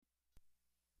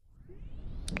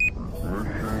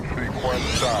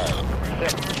start.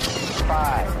 6,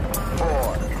 5,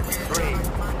 4, 3,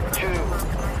 2,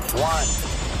 1,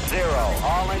 0.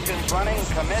 All engines running.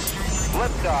 Commit.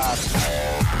 Liftoff.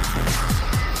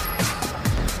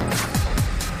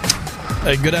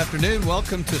 Hey, good afternoon.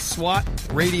 Welcome to SWAT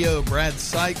Radio. Brad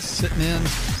Sykes sitting in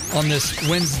on this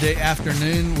Wednesday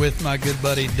afternoon with my good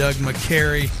buddy Doug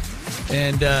McCary.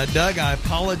 And Doug, I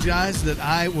apologize that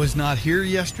I was not here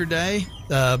yesterday.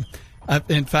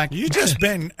 In fact, you just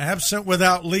been absent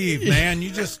without leave, man.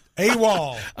 You just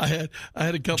AWOL. I had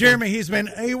a couple. Jeremy, he's been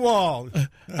AWOL.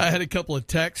 I had a couple of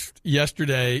texts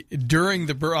yesterday during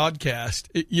the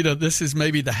broadcast. This is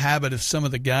maybe the habit of some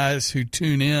of the guys who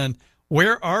tune in.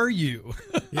 Where are you?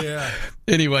 Yeah.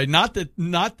 Anyway, not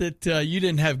that you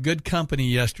didn't have good company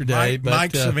yesterday. But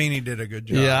Mike Savini did a good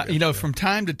job. Yeah, yesterday. From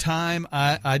time to time,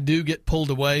 I do get pulled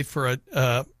away for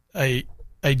a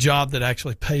job that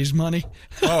actually pays money.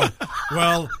 Oh,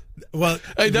 well.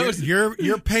 Hey,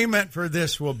 your payment for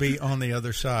this will be on the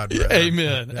other side. Brad.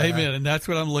 Amen, amen, and that's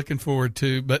what I'm looking forward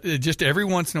to. But just every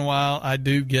once in a while, I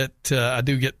do get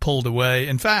pulled away.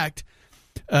 In fact.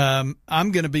 I'm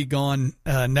going to be gone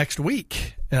next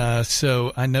week,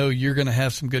 so I know you're going to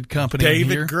have some good company.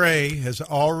 David Gray has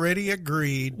already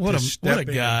agreed to step in. What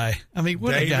a guy. I mean,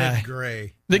 what a guy. David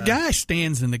Gray. The guy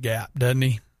stands in the gap, doesn't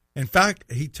he? In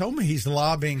fact, he told me he's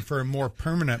lobbying for a more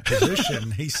permanent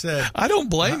position. He said, I don't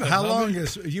blame him. How long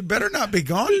is – you better not be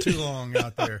gone too long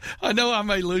out there. I know I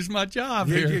may lose my job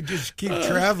here. You just keep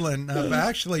traveling.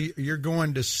 Actually, you're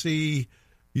going to see –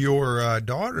 your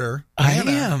daughter, Hannah.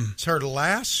 I am. It's her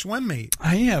last swim meet.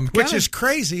 I am. Which is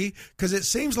crazy because it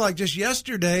seems like just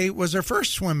yesterday was her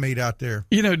first swim meet out there.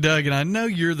 Doug, and I know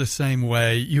you're the same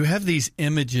way. You have these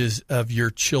images of your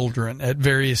children at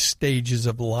various stages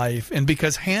of life. And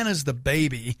because Hannah's the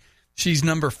baby, she's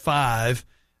number 5,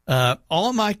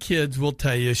 all my kids will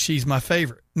tell you she's my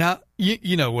favorite. Now,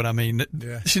 you know what I mean.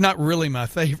 Yeah. She's not really my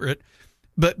favorite,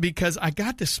 but because I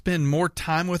got to spend more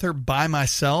time with her by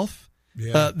myself.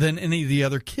 Yeah. Than any of the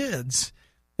other kids.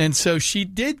 And so she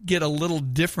did get a little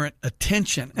different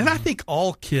attention. And I think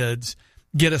all kids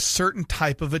get a certain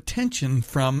type of attention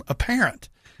from a parent.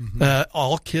 Mm-hmm.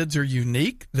 All kids are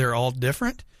unique. They're all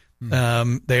different.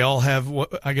 Mm-hmm. They all have,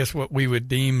 what we would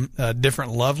deem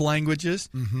different love languages.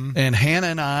 Mm-hmm. And Hannah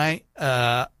and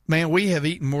I, we have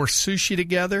eaten more sushi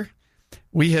together.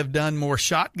 We have done more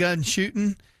shotgun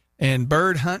shooting and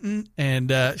bird hunting.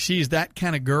 And she's that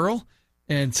kind of girl.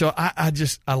 And so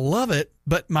I love it.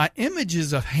 But my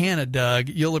images of Hannah, Doug,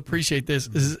 you'll appreciate this,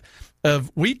 is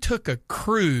we took a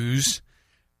cruise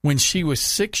when she was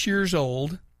 6 years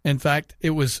old. In fact,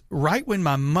 it was right when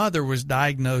my mother was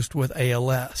diagnosed with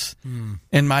ALS. Mm.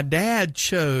 And my dad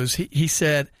chose, he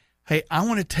said, hey, I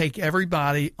want to take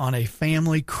everybody on a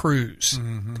family cruise.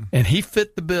 Mm-hmm. And he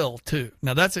fit the bill, too.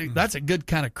 Now, that's a good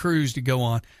kind of cruise to go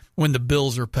on when the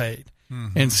bills are paid.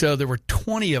 Mm-hmm. And so there were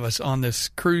 20 of us on this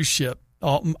cruise ship.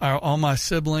 All my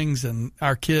siblings and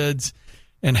our kids,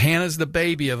 and Hannah's the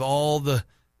baby of all the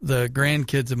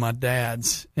grandkids of my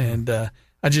dad's, and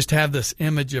I just have this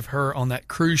image of her on that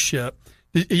cruise ship.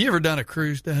 Have you ever done a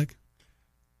cruise, Doug?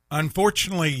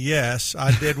 Unfortunately, yes.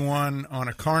 I did one on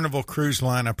a Carnival cruise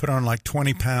line. I put on like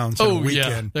 20 pounds in a weekend.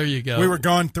 Yeah, there you go. We were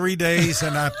gone 3 days,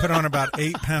 and I put on about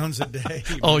 8 pounds a day.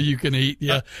 All you can eat,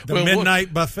 yeah. The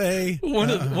midnight buffet. One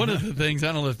of the things,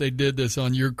 I don't know if they did this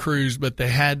on your cruise, but they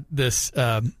had this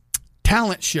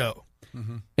talent show.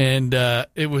 Mm-hmm. And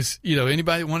it was,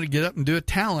 anybody wanted to get up and do a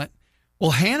talent.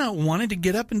 Well, Hannah wanted to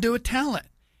get up and do a talent.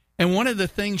 And one of the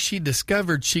things she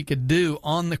discovered she could do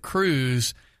on the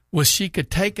cruise was she could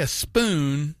take a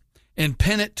spoon and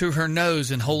pin it to her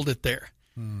nose and hold it there.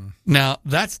 Mm. Now,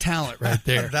 that's talent right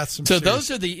there.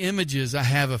 Those are the images I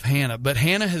have of Hannah. But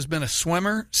Hannah has been a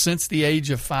swimmer since the age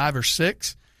of 5 or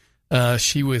 6.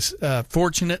 She was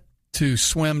fortunate to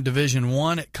swim Division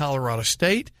I at Colorado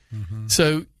State. Mm-hmm.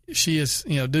 So she is,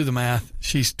 do the math,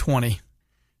 she's 20,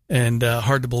 and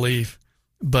hard to believe.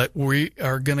 But we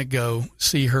are going to go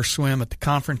see her swim at the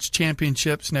conference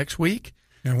championships next week.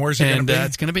 And where's it going to be?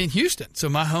 It's going to be in Houston, so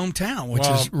my hometown, which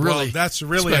is really that's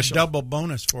really special. A double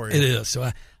bonus for you. It is.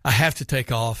 So I have to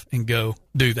take off and go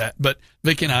do that. But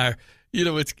Vic and I are,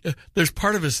 it's there's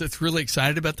part of us that's really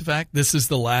excited about the fact this is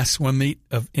the last swim meet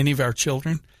of any of our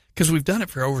children because we've done it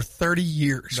for over 30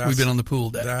 years. We've been on the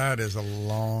pool deck. That is a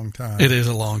long time. It is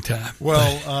a long time.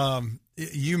 Well,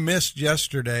 you missed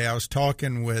yesterday. I was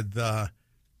talking with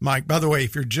Mike. By the way,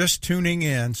 if you're just tuning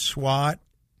in, SWAT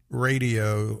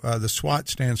Radio, the SWAT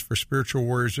stands for Spiritual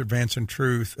Warriors Advancing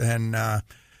Truth, and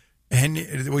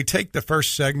we take the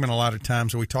first segment a lot of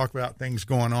times and we talk about things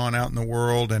going on out in the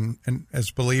world and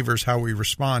as believers how we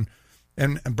respond.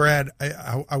 And Brad,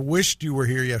 I wished you were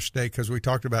here yesterday because we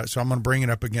talked about it. So I'm going to bring it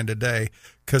up again today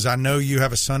because I know you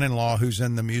have a son-in-law who's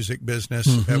in the music business.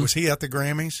 Mm-hmm. Was he at the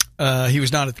Grammys? He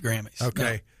was not at the Grammys.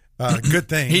 Okay. No. Good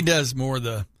thing. He does more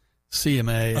the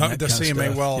CMA. And the CMA.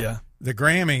 Stuff. Well, yeah. The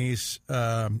Grammys,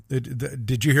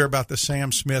 did you hear about the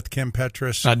Sam Smith, Kim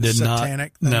Petras I did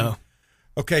satanic not. thing? No.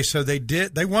 Okay, so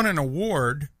they won an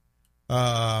award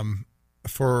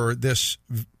for this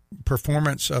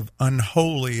performance of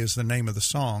Unholy is the name of the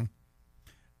song.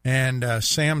 And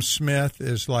Sam Smith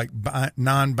is like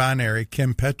non-binary.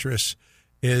 Kim Petras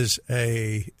is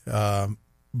a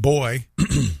boy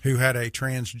who had a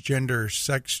transgender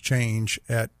sex change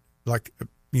at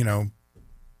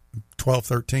 12,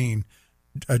 13,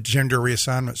 a gender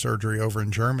reassignment surgery over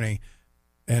in Germany.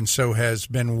 And so has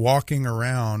been walking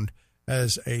around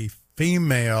as a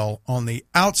female on the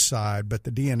outside, but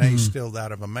the DNA is still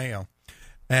that of a male.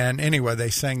 And anyway, they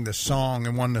sang this song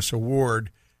and won this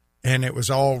award, and it was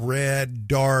all red,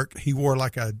 dark. He wore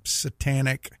like a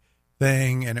satanic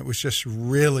thing, and it was just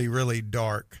really, really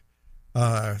dark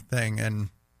thing. And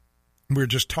we were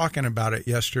just talking about it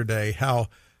yesterday, how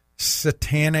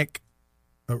satanic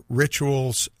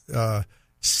rituals,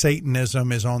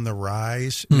 Satanism is on the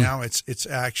rise. Now it's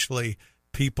actually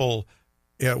people,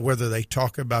 whether they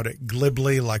talk about it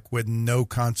glibly, like with no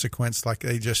consequence, like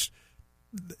they just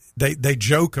they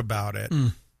joke about it,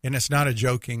 and it's not a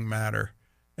joking matter.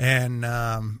 And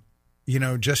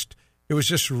it was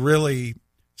just really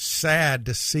sad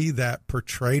to see that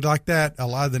portrayed like that. A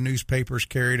lot of the newspapers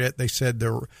carried it. They said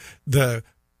the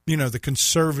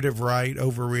conservative right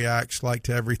overreacts like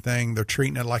to everything. They're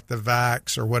treating it like the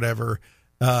vax or whatever.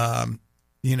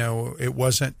 It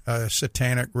wasn't a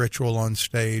satanic ritual on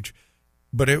stage,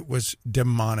 but it was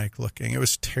demonic looking. It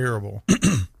was terrible.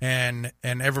 and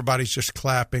everybody's just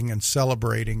clapping and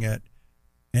celebrating it.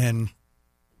 And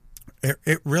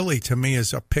it really, to me,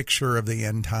 is a picture of the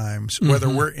end times, whether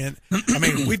we're in,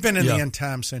 we've been in the end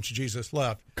times since Jesus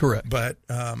left. Correct. But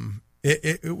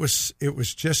it was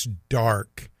just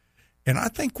dark. And I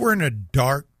think we're in a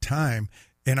dark time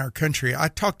in our country. I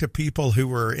talk to people who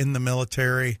were in the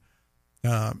military.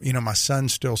 My son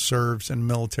still serves in the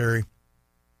military.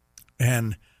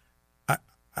 And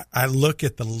I look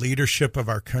at the leadership of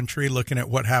our country, looking at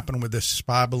what happened with this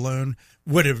spy balloon.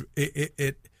 Would have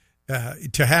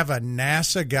to have a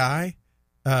NASA guy,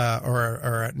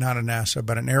 or not a NASA,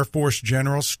 but an Air Force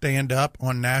general stand up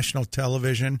on national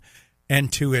television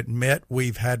and to admit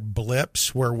we've had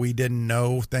blips where we didn't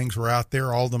know things were out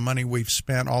there, all the money we've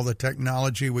spent, all the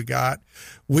technology we got.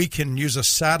 We can use a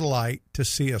satellite to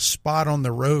see a spot on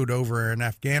the road over in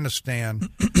Afghanistan,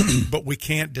 but we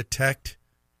can't detect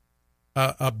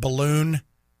a balloon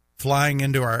flying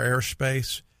into our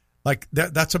airspace. Like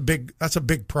that's a big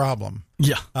problem.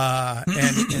 Yeah.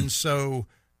 And so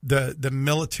the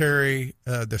military,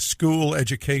 the school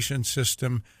education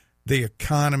system, the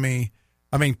economy,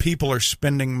 people are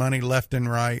spending money left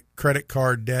and right. Credit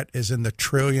card debt is in the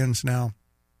trillions now.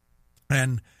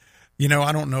 And,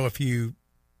 I don't know if you,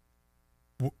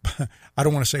 I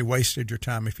don't want to say wasted your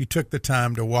time. If you took the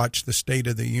time to watch the State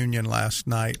of the Union last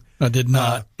night. I did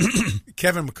not.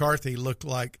 Kevin McCarthy looked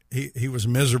like he was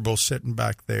miserable sitting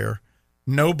back there.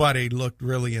 Nobody looked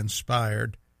really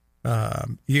inspired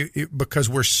because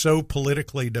we're so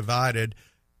politically divided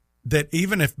that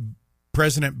even if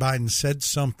President Biden said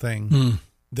something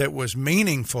that was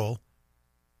meaningful,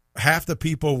 half the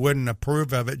people wouldn't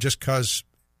approve of it just because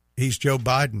he's Joe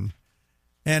Biden.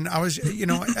 And I was,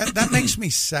 that makes me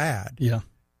sad. Yeah.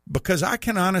 Because I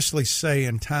can honestly say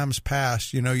in times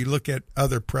past, you look at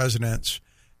other presidents,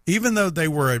 even though they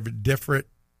were a different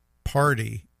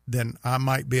party than I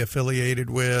might be affiliated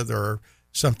with or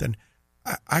something,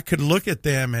 I could look at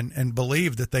them and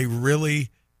believe that they really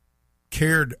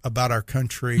cared about our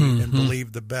country and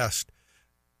believed the best.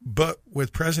 But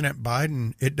with President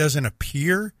Biden, it doesn't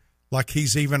appear like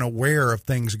he's even aware of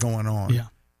things going on. Yeah.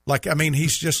 Like,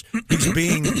 he's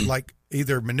being like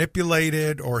either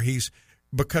manipulated or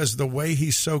because the way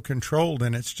he's so controlled,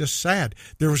 and it's just sad.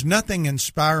 There was nothing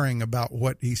inspiring about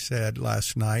what he said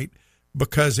last night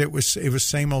because it was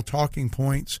same old talking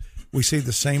points. We see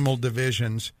the same old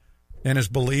divisions. And as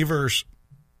believers,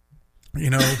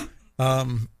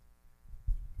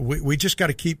 we just got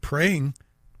to keep praying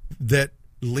that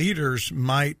leaders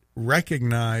might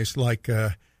recognize, like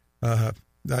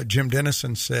Jim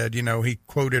Dennison said, he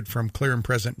quoted from Clear and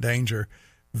Present Danger,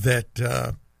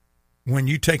 that when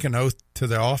you take an oath to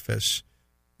the office,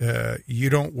 you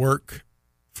don't work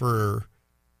for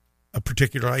a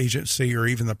particular agency or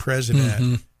even the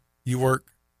president. You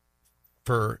work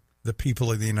for the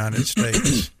people of the United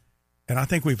States. And I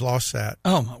think we've lost that.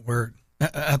 Oh, my word.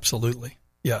 Absolutely.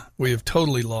 Yeah, we have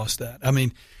totally lost that. I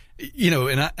mean,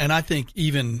 and I think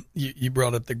even you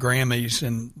brought up the Grammys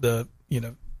and the,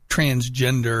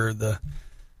 transgender,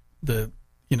 the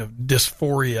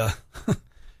dysphoria.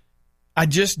 I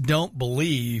just don't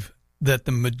believe that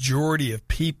the majority of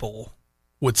people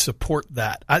would support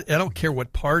that. I don't care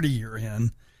what party you're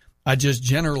in. I just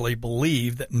generally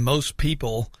believe that most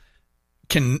people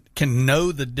can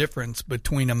know the difference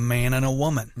between a man and a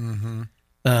woman. Mm-hmm.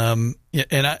 And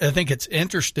I think it's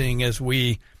interesting as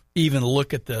we even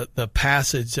look at the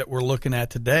passage that we're looking at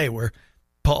today, where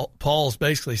Paul's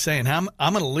basically saying, I'm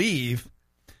going to leave,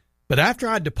 but after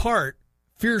I depart,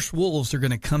 fierce wolves are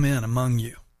going to come in among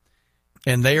you,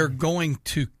 and they are going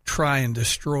to try and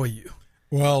destroy you.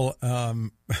 Well,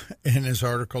 in his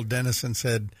article, Dennison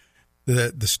said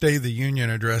the State of the Union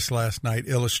address last night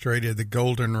illustrated the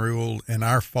golden rule in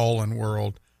our fallen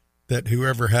world, that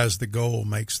whoever has the goal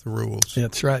makes the rules.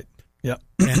 That's right. Yeah.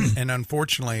 And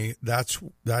unfortunately,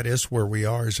 that is where we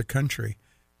are as a country.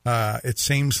 It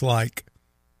seems like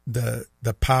the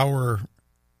power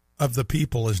of the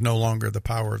people is no longer the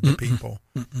power of the people,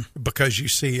 because you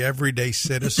see everyday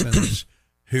citizens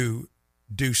who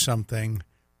do something,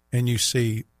 and you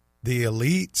see the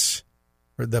elites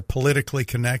or the politically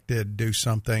connected do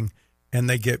something, and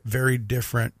they get very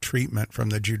different treatment from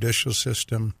the judicial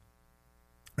system.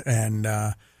 And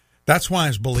that's why,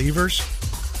 as believers,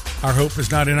 our hope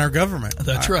is not in our government.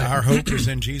 That's right. Our hope is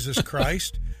in Jesus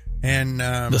Christ and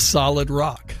the solid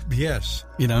rock. Yes,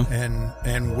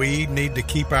 and we need to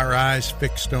keep our eyes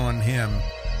fixed on Him.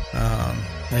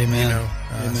 Amen.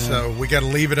 Amen. So we got to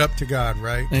leave it up to God,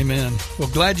 right? Amen. Well,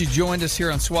 glad you joined us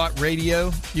here on SWAT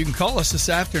Radio. You can call us this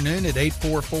afternoon at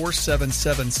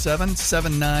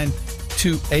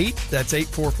 844-777-7928. That's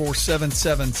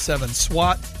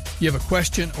 844-777-SWAT. If you have a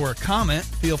question or a comment,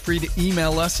 feel free to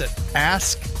email us at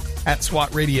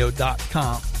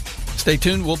ask@swatradio.com. Stay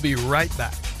tuned. We'll be right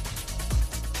back.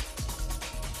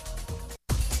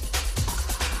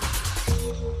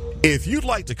 If you'd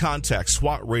like to contact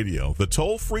SWAT Radio, the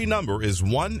toll-free number is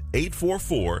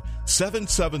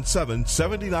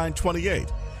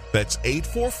 1-844-777-7928. That's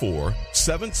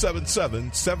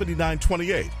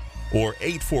 844-777-7928 or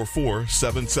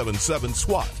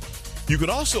 844-777-SWAT. You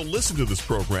can also listen to this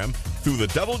program through the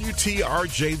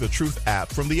WTRJ The Truth app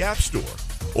from the App Store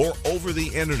or over the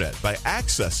internet by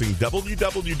accessing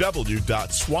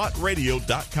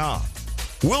www.swatradio.com.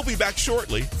 We'll be back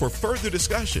shortly for further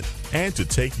discussion and to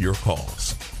take your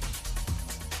calls.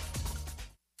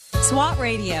 SWAT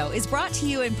Radio is brought to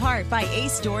you in part by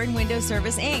Ace Door and Window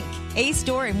Service, Inc. Ace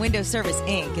Door and Window Service,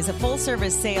 Inc. is a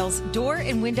full-service sales door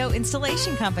and window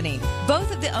installation company.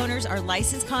 Both of the owners are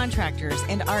licensed contractors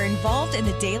and are involved in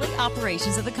the daily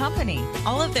operations of the company.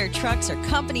 All of their trucks are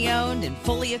company-owned and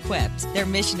fully equipped. Their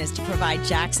mission is to provide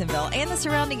Jacksonville and the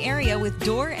surrounding area with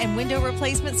door and window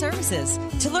replacement services.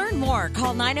 To learn more,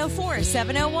 call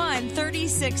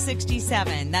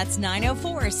 904-701-3667. That's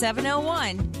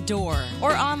 904-701-DOOR.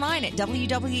 Or online at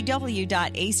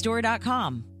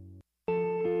www.acedoor.com.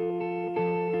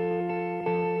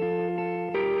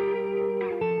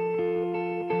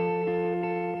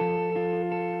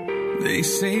 They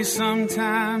say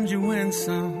sometimes you win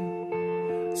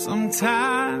some,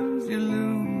 sometimes you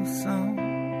lose some.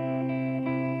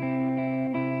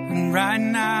 And right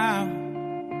now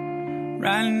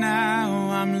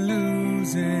I'm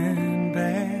losing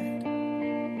bad.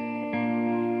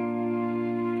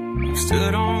 I've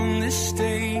stood on this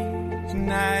stage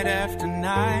night after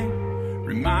night,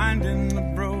 reminding the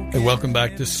broken. Hey, welcome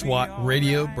back to SWAT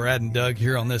Radio. Brad and Doug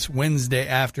here on this Wednesday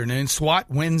afternoon, SWAT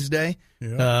Wednesday.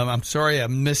 Yeah. I'm sorry I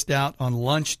missed out on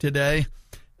lunch today.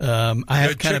 I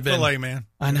have kind of been Chick-fil-A, man.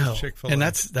 I know, Chick-fil-A. and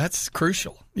that's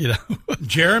crucial.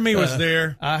 Jeremy was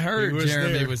there. I heard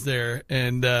Jeremy was there,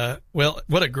 and well,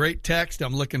 what a great text!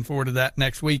 I'm looking forward to that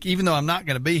next week. Even though I'm not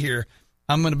going to be here,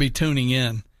 I'm going to be tuning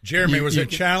in. Jeremy, was it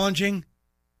challenging?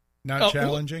 Not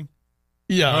challenging.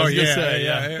 Yeah. I was gonna say,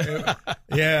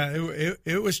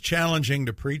 It was challenging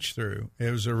to preach through. It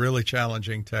was a really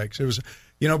challenging text. It was,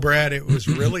 Brad, it was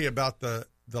really about the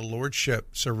lordship,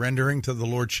 surrendering to the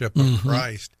lordship of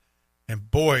Christ. And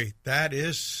boy, that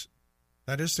is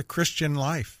the Christian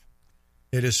life.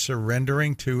 It is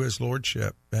surrendering to his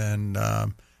lordship. And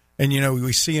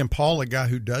we see in Paul a guy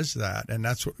who does that. And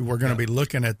that's what we're going to be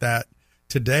looking at that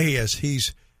today as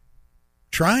he's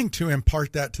trying to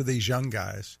impart that to these young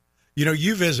guys.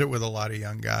 You visit with a lot of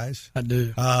young guys. I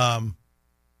do.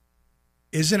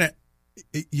 Isn't it,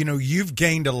 you've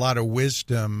gained a lot of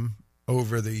wisdom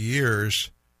over the years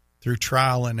through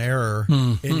trial and error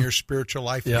in your spiritual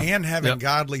life and having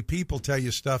godly people tell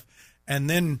you stuff and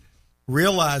then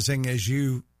realizing as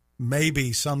you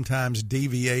maybe sometimes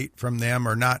deviate from them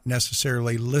or not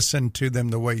necessarily listen to them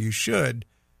the way you should,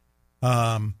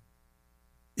 isn't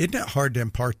it hard to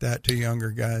impart that to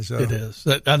younger guys? Though? It is.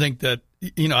 I think that,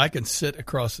 I can sit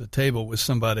across the table with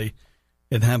somebody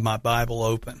and have my Bible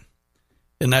open,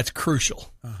 and that's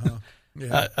crucial. Uh-huh.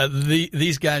 Yeah.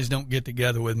 These guys don't get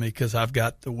together with me because I've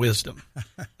got the wisdom.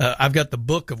 I've got the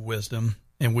book of wisdom,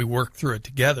 and we work through it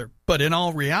together. But in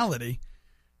all reality,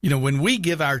 when we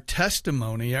give our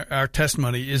testimony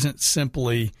isn't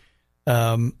simply,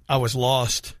 I was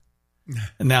lost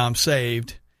and now I'm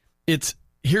saved. It's,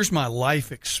 here's my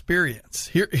life experience.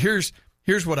 Here's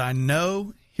what I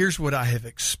know. Here's what I have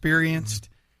experienced.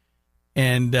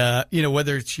 And,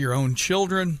 whether it's your own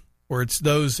children or it's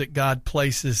those that God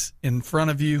places in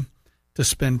front of you to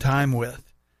spend time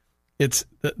with, it's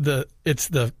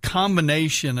the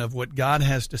combination of what God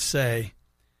has to say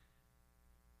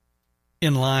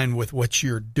in line with what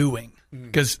you're doing.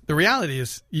 Because the reality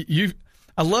is,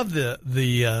 I love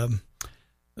the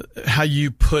how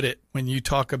you put it when you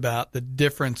talk about the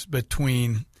difference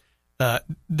between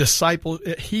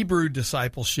Hebrew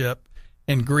discipleship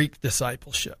and Greek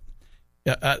discipleship.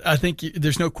 I think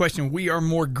there's no question we are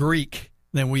more Greek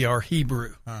than we are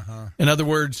Hebrew. Uh-huh. In other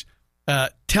words,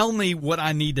 tell me what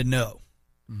I need to know.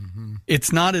 Mm-hmm.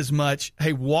 It's not as much,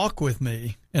 hey, walk with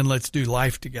me and let's do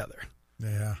life together.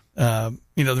 Yeah.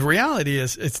 The reality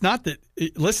is, it's not that,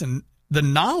 listen, the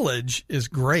knowledge is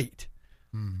great,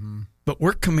 but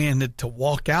we're commanded to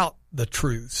walk out the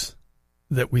truths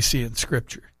that we see in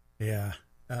Scripture. Yeah.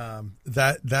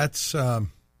 That's a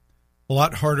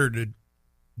lot harder to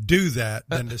do that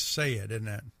than to say it, isn't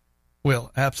it?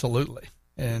 Well, absolutely.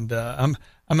 And I'm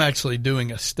actually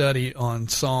doing a study on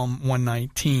Psalm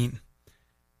 119,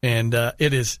 and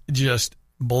it is just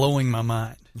blowing my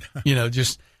mind.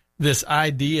 Just this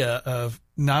idea of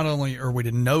not only are we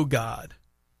to know God,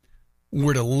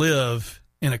 we're to live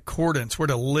in accordance. We're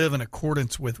to live in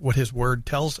accordance with what His Word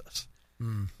tells us.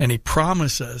 And He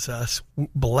promises us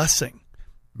blessing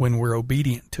when we're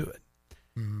obedient to it.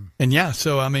 And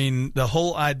so the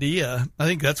whole idea, I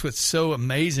think that's what's so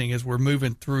amazing as we're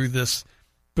moving through this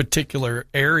particular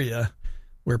area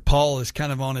where Paul is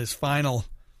kind of on his final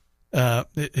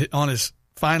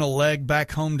leg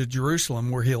back home to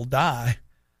Jerusalem where he'll die.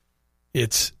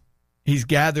 He's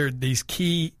gathered these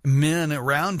key men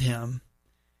around him,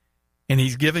 and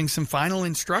he's giving some final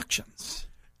instructions.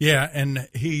 Yeah, and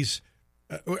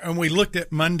and we looked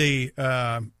at Monday,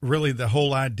 really the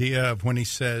whole idea of when he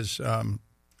says,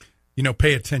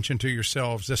 pay attention to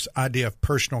yourselves, this idea of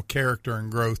personal character and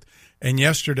growth. And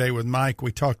yesterday with Mike,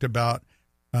 we talked about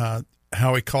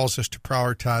how he calls us to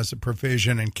prioritize the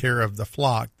provision and care of the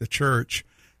flock, the church,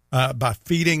 by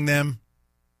feeding them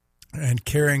and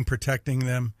caring, protecting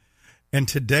them. And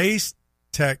today's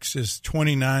text is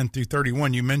 29 through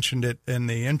 31. You mentioned it in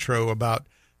the intro about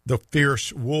the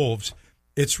fierce wolves.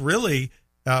 It's really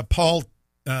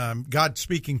God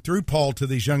speaking through Paul to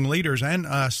these young leaders and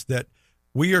us that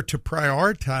we are to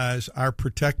prioritize our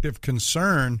protective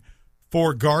concern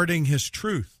for guarding His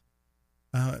truth.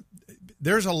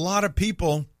 There's a lot of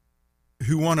people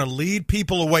who want to lead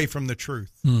people away from the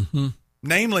truth. Mm-hmm.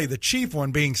 Namely, the chief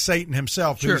one being Satan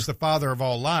himself, Sure. who's the father of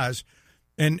all lies.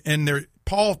 And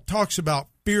Paul talks about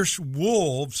fierce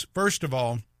wolves, first of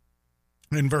all,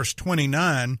 in verse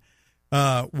 29,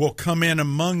 will come in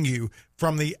among you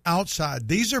from the outside.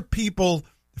 These are people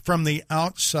from the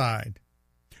outside.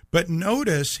 But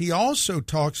notice he also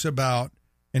talks about,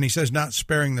 and he says, not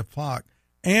sparing the flock,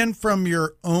 and from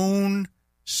your own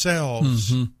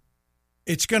selves. Mm-hmm.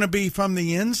 It's going to be from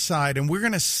the inside, and we're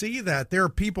going to see that. There are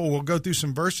people, we'll go through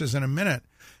some verses in a minute.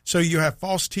 So you have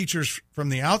false teachers from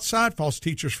the outside, false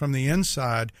teachers from the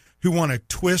inside who want to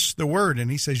twist the word.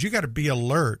 And he says, you got to be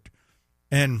alert.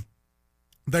 And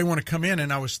they want to come in.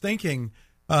 And I was thinking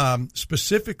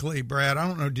specifically, Brad, I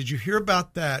don't know, did you hear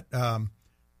about that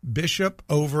bishop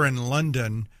over in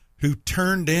London who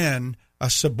turned in a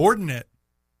subordinate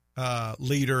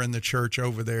leader in the church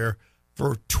over there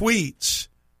for tweets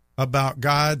about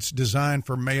God's design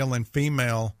for male and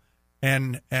female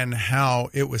and how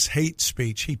it was hate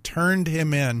speech? He turned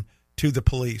him in to the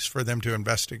police for them to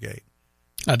investigate.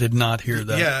 I did not hear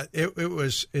that. Yeah,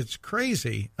 it's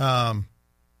crazy that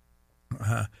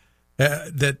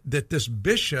this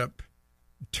bishop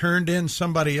turned in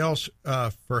somebody else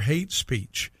for hate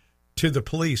speech to the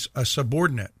police, a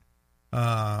subordinate.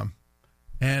 Well,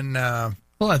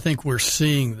 I think we're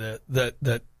seeing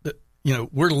that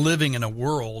we're living in a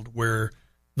world where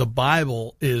the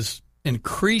Bible is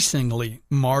increasingly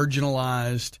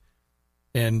marginalized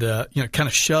and kind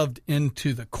of shoved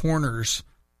into the corners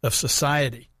of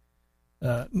society.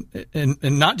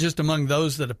 and not just among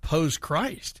those that oppose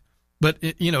Christ, but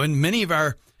in many of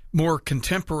our more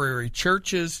contemporary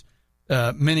churches,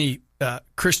 many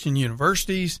Christian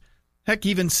universities, heck,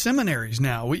 even seminaries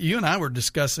now. You and I were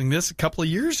discussing this a couple of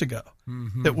years ago,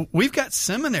 that we've got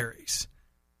seminaries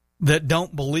that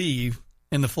don't believe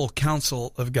in the full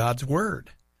counsel of God's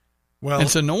Word. Well, and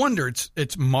so no wonder it's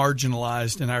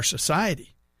marginalized in our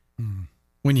society.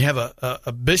 When you have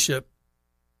a bishop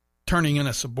turning in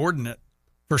a subordinate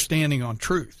for standing on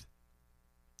truth.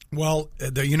 Well,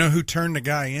 you know who turned the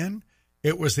guy in?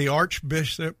 It was the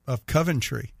Archbishop of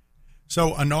Coventry.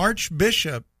 So an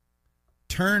archbishop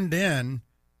turned in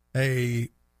a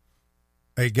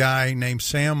guy named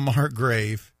Sam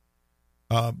Margrave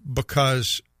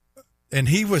because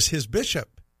he was his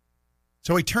bishop.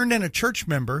 So he turned in a church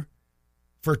member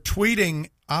for tweeting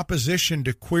opposition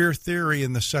to queer theory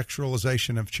and the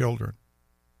sexualization of children.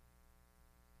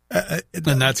 And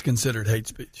that's considered hate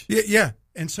speech. Yeah.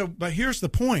 And so, but here's the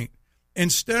point.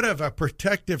 Instead of a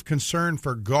protective concern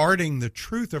for guarding the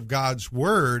truth of God's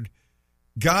Word,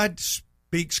 God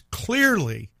speaks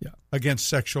clearly against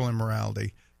sexual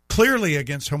immorality, clearly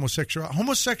against homosexuality.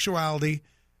 Homosexuality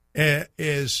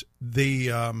is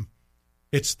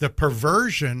it's the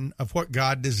perversion of what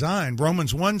God designed.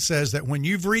 Romans 1 says that when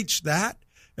you've reached that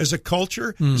as a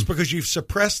culture, it's because you've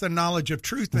suppressed the knowledge of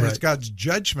truth, and it's God's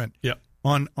judgment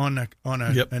on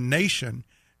a nation.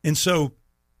 And so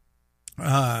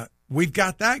we've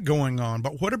got that going on.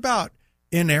 But what about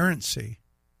inerrancy?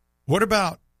 What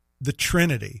about the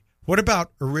Trinity? What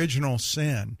about original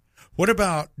sin? What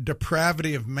about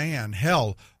depravity of man?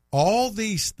 Hell, all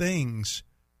these things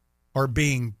are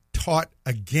being taught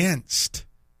against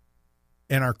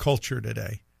in our culture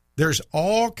today. There's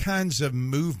all kinds of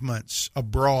movements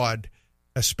abroad,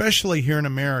 especially here in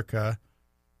America.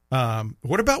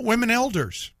 What about women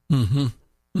elders? Mm-hmm.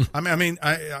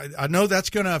 I know that's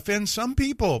going to offend some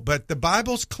people, but the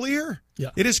Bible's clear. Yeah.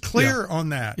 It is clear on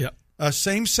that. Yeah.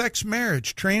 Same-sex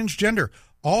marriage, transgender,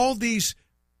 all these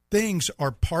things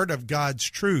are part of God's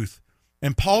truth.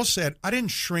 And Paul said, I didn't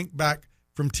shrink back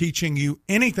from teaching you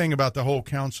anything about the whole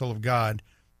counsel of God.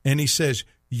 And he says,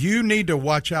 you need to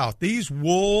watch out. These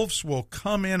wolves will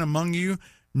come in among you,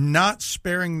 not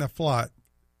sparing the flock.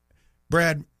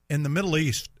 Brad, in the Middle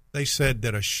East, they said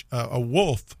that a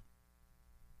wolf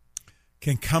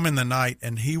can come in the night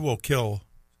and he will kill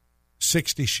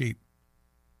 60 sheep.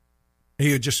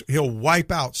 He'll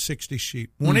wipe out 60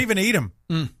 sheep. Won't even eat them.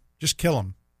 Just kill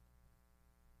them.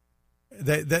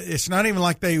 It's not even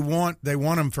like they want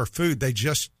them for food. They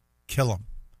just kill them,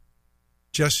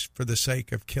 just for the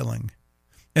sake of killing.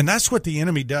 And that's what the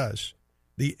enemy does.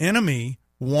 The enemy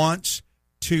wants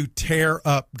to tear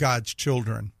up God's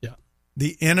children. Yeah.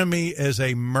 The enemy is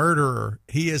a murderer.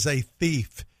 He is a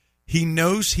thief. He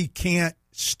knows he can't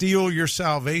steal your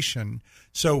salvation.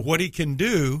 So what he can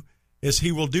do is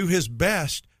he will do his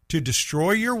best to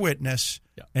destroy your witness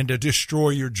and to destroy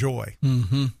your joy.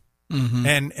 Mm-hmm.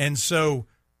 Mm-hmm. And so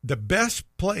the best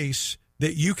place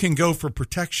that you can go for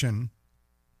protection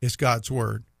is God's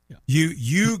Word. Yeah.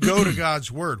 You go to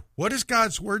God's Word. What does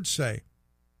God's Word say?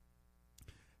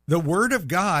 The Word of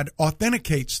God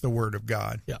authenticates the Word of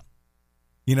God. Yeah.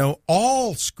 You know,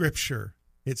 all Scripture,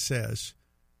 it says,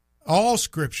 all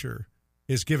Scripture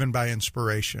is given by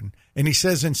inspiration. And he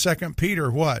says in 2 Peter,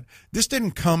 what? This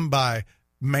didn't come by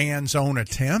man's own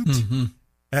attempt. Mm-hmm.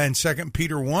 And 2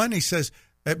 Peter 1, he says,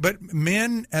 but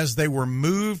men, as they were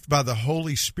moved by the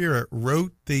Holy Spirit,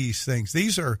 wrote these things.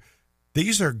 These are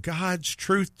God's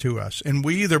truth to us, and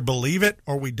we either believe it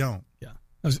or we don't. Yeah,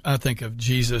 I think of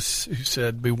Jesus who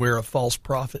said, beware of false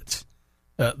prophets.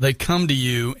 They come to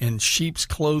you in sheep's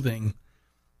clothing,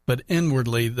 but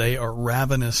inwardly they are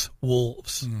ravenous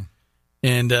wolves. Mm.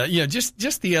 And,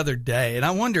 just the other day, and I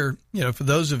wonder, for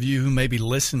those of you who may be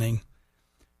listening,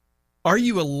 are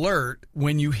you alert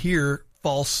when you hear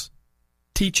false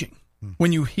teaching,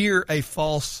 when you hear a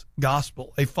false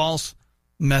gospel, a false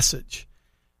message?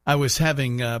 I was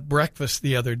having breakfast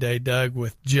the other day, Doug,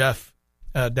 with Jeff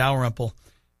Dalrymple,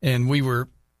 and we were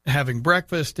having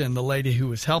breakfast, and the lady who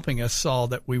was helping us saw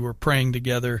that we were praying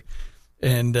together,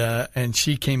 and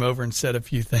she came over and said a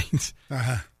few things.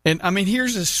 Uh-huh. And,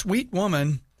 here's a sweet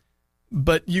woman,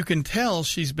 but you can tell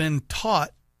she's been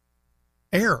taught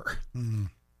error. Mm.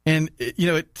 And,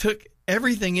 it took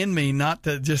everything in me not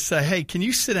to just say, hey, can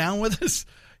you sit down with us?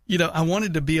 I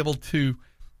wanted to be able to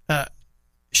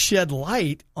shed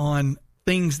light on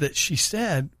things that she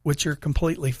said, which are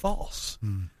completely false.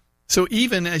 Mm. So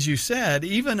even, as you said,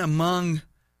 even among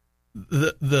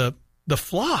the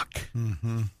flock,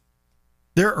 mm-hmm.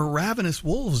 there are ravenous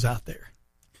wolves out there.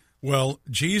 Well,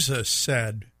 Jesus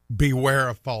said beware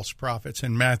of false prophets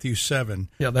in Matthew 7.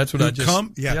 Yeah, that's what I just...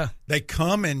 They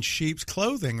come in sheep's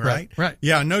clothing, right? Right.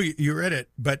 Yeah, I know you read it,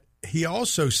 but he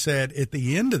also said at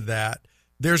the end of that,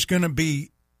 there's going to be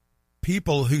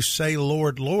people who say,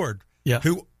 Lord, Lord,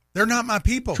 who they're not my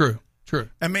people. True.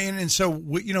 I mean, and so,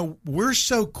 we're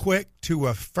so quick to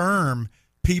affirm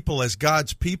people as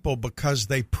God's people because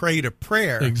they prayed a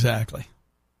prayer. Exactly.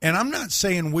 And I'm not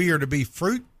saying we are to be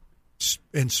fruit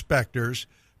inspectors,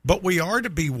 but we are to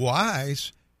be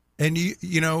wise. And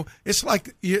it's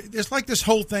like this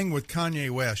whole thing with Kanye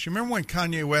West. You remember when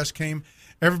Kanye West came,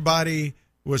 everybody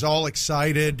was all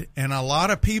excited, and a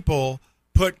lot of people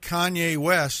put Kanye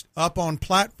West up on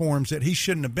platforms that he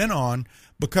shouldn't have been on,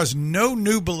 because no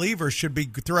new believer should be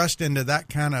thrust into that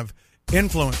kind of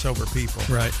influence over people.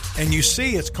 Right. And you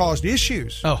see it's caused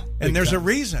issues. Oh, and there's time. a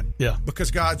reason. Yeah. Because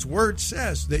God's word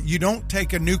says that you don't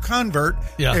take a new convert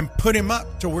and put him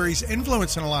up to where he's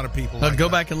influencing a lot of people. Go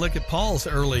back and look at Paul's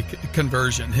early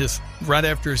conversion, right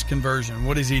after his conversion.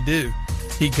 What does he do?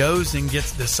 He goes and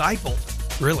gets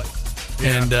discipled, really.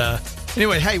 Yeah. And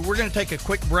anyway, hey, we're going to take a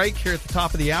quick break here at the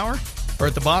top of the hour, or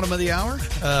at the bottom of the hour.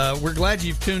 We're glad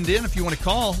you've tuned in. If you want to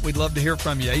call, we'd love to hear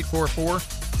from you.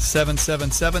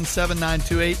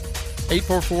 844-777-7928.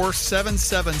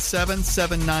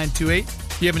 844-777-7928.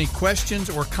 If you have any questions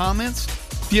or comments,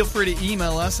 feel free to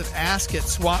email us at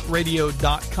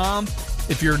ask@swatradio.com.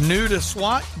 If you're new to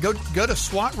SWAT, go to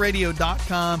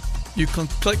swatradio.com. You can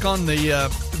click on the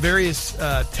various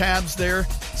tabs there,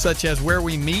 such as where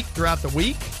we meet throughout the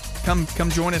week. Come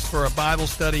join us for a Bible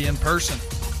study in person.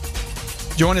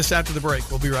 Join us after the break.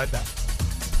 We'll be right back.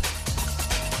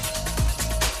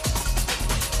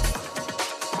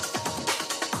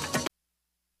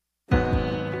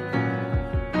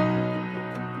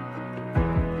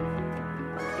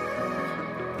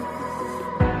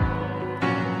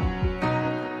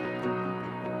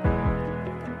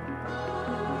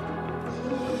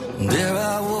 There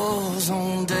I was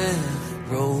on death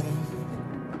row,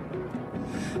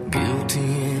 guilty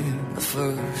in the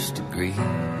first degree,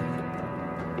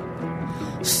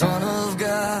 Son of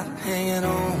God hanging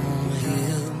on a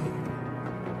hill,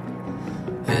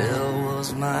 hell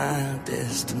was my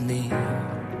destiny.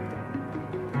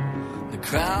 The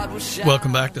crowd was shouting.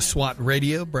 Welcome back to SWAT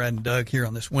Radio. Brad and Doug here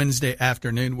on this Wednesday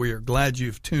afternoon. We are glad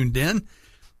you've tuned in.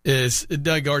 As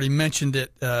Doug already mentioned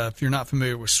it, if you're not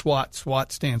familiar with SWAT,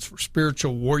 SWAT stands for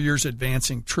Spiritual Warriors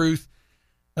Advancing Truth.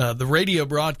 The radio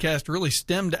broadcast really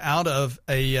stemmed out of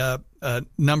a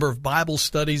number of Bible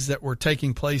studies that were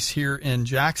taking place here in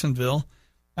Jacksonville,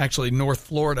 actually North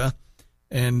Florida.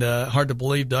 And hard to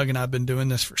believe, Doug and I have been doing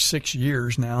this for 6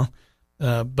 years now.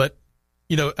 But,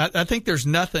 I think there's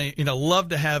nothing, love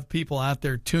to have people out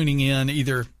there tuning in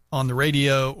either on the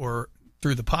radio or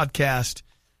through the podcast.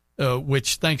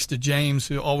 Which, thanks to James,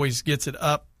 who always gets it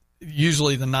up,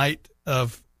 usually the night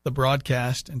of the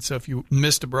broadcast. And so if you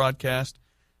missed a broadcast,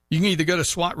 you can either go to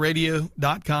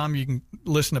swatradio.com, you can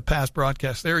listen to past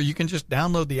broadcasts there, or you can just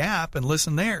download the app and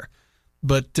listen there.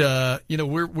 But,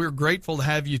 we're grateful to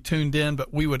have you tuned in,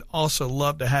 but we would also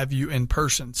love to have you in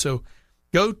person. So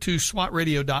go to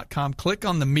swatradio.com, click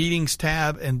on the meetings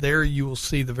tab, and there you will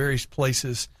see the various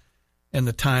places and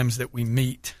the times that we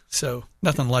meet. So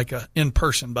nothing like a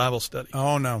in-person Bible study.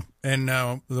 Oh, no. And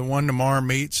the one tomorrow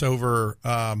meets over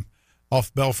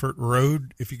off Belfort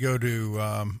Road. If you go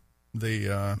to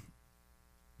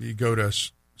you go to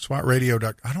SWAT Radio.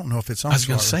 I don't know if it's on. I was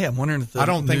going to say, I'm wondering if I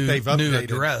don't think they've updated. New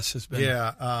address has been.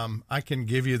 Yeah, I can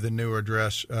give you the new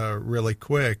address really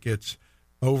quick. It's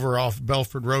over off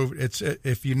Belfort Road. It's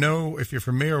if you're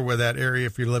familiar with that area,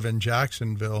 if you live in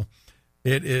Jacksonville,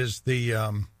 it is the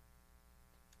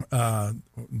old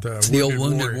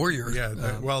Wounded Warrior. Yeah,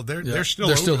 they're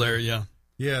still there.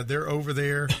 Yeah, they're over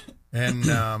there, and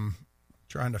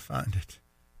trying to find it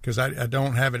because I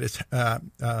don't have it. It's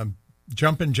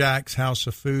Jumpin' Jack's House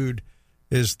of Food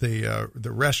is the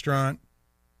restaurant.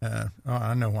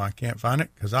 I know why I can't find it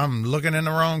because I'm looking in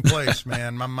the wrong place,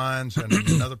 man. My mind's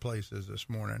in other places this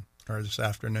morning or this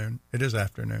afternoon. It is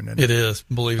afternoon. Isn't it? It is,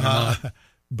 believe it or not.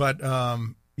 But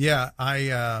hold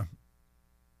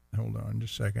on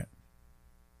just a second.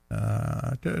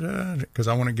 Because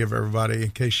I want to give everybody,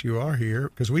 in case you are here,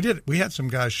 because we had some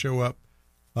guys show up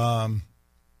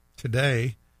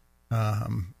today.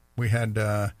 We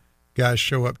had guys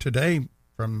show up today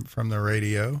from the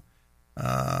radio.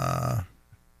 Got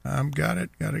it.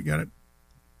 I was going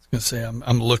to say,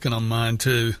 I'm looking on mine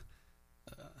too.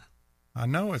 I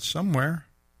know it's somewhere.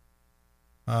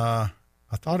 I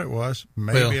thought it was.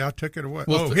 Maybe I took it away.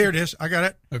 Here it is. I got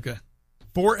it. Okay.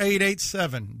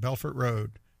 4887 Belfort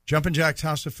Road. Jumpin' Jack's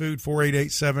House of Food,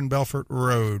 4887 Belfort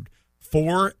Road.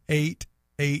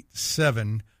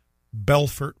 4887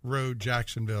 Belfort Road,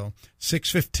 Jacksonville.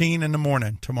 6:15 in the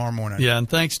morning tomorrow morning. Yeah, and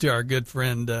thanks to our good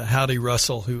friend Howdy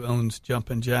Russell, who owns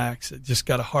Jumpin' Jacks. It just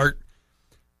got a heart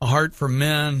for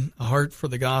men, a heart for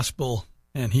the gospel,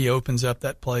 and he opens up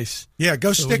that place. Yeah,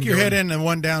 go stick your head in the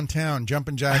one downtown,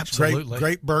 Jumpin' Jacks. Absolutely.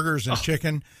 Great burgers and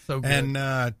chicken. So good. And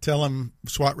tell them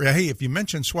SWAT. Hey, if you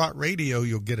mention SWAT Radio,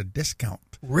 you'll get a discount.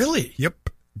 Really? Yep.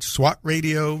 SWAT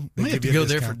Radio. We have to go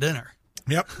there for dinner.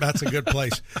 Yep, that's a good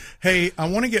place. Hey, I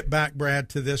want to get back, Brad,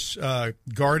 to this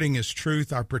guarding his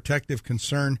truth, our protective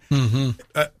concern.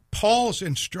 Mm-hmm. Paul's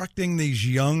instructing these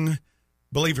young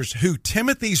believers, who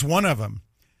Timothy's one of them,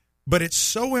 but it's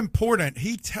so important.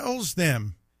 He tells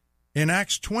them in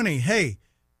Acts 20, hey,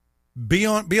 be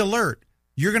alert.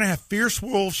 You're going to have fierce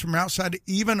wolves from outside,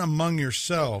 even among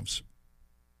yourselves.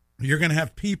 You're going to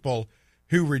have people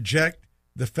who reject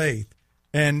the faith.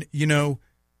 And, you know,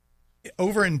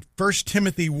 over in 1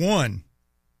 Timothy 1,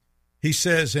 he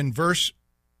says in verse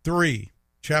 3,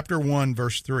 chapter 1,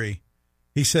 verse 3,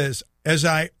 he says, as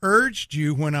I urged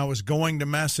you when I was going to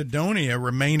Macedonia,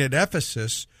 remain at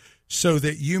Ephesus, so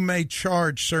that you may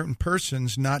charge certain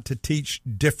persons not to teach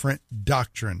different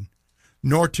doctrine,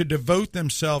 nor to devote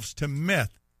themselves to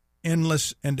myth,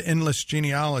 endless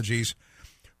genealogies,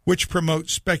 which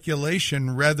promote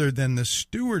speculation rather than the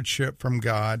stewardship from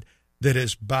God that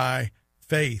is by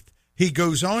faith. He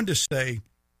goes on to say,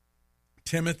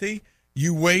 Timothy,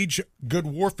 you wage good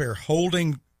warfare,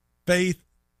 holding faith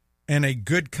and a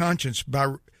good conscience.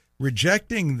 By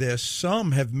rejecting this,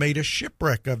 some have made a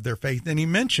shipwreck of their faith. And he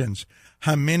mentions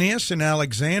Hymenaeus and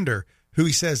Alexander, who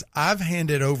he says, I've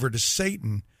handed over to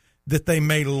Satan that they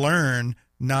may learn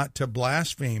not to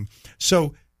blaspheme.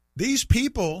 So these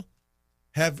people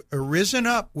have arisen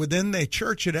up within the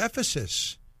church at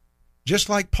Ephesus, just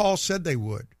like Paul said they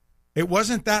would. It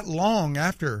wasn't that long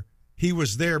after he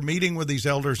was there meeting with these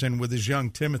elders and with his young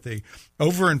Timothy.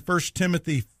 Over in 1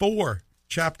 Timothy 4,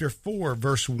 chapter 4,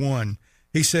 verse 1,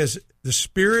 he says, the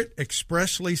Spirit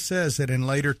expressly says that in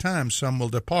later times some will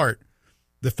depart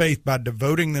the faith by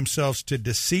devoting themselves to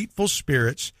deceitful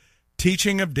spirits,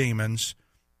 teaching of demons,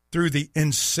 through the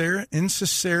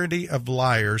insincerity of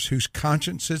liars whose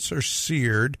consciences are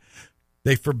seared.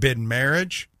 They forbid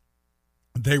marriage.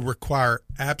 They require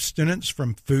abstinence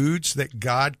from foods that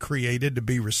God created to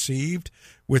be received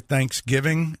with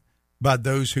thanksgiving by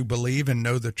those who believe and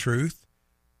know the truth.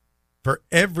 For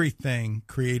everything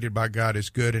created by God is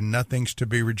good, and nothing's to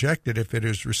be rejected if it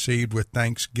is received with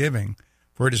thanksgiving,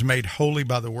 for it is made holy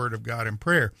by the word of God in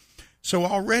prayer. So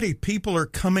already people are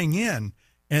coming in,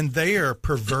 and they are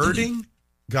perverting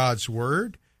God's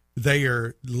word. They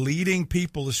are leading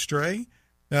people astray.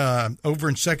 Over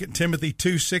in 2 Timothy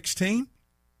 2:16,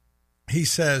 he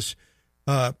says,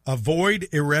 avoid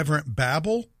irreverent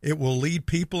babble. It will lead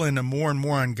people into more and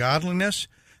more ungodliness.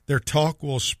 Their talk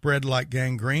will spread like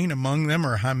gangrene. Among them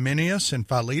are Hymenaeus and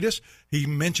Philetus. He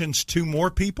mentions two more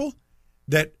people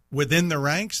that within the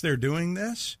ranks they're doing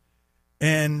this.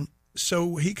 And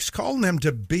so he's calling them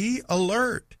to be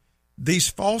alert. These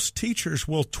false teachers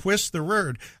will twist the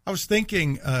word. I was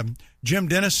thinking, Jim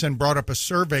Dennison brought up a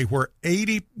survey where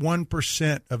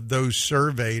 81% of those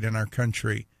surveyed in our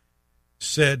country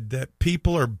said that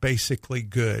people are basically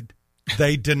good.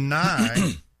 They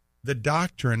deny the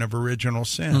doctrine of original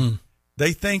sin.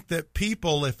 They think that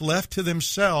people, if left to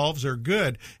themselves, are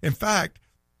good. In fact,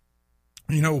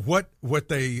 you know what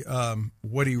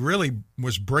he really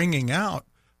was bringing out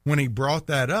when he brought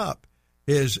that up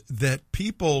is that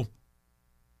people,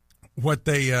 what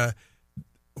they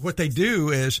do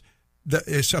is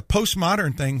it's a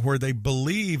postmodern thing where they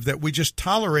believe that we just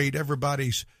tolerate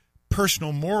everybody's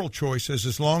personal moral choices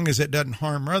as long as it doesn't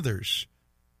harm others.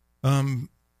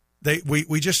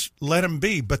 We just let them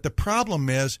be. But the problem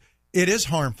is it is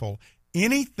harmful.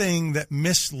 Anything that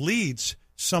misleads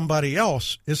somebody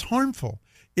else is harmful.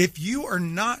 If you are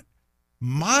not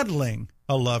modeling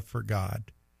a love for God,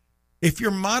 if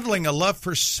you're modeling a love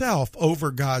for self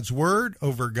over God's word,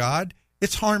 over God,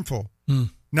 it's harmful.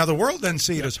 Now, the world doesn't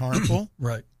see it as harmful.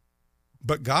 Right.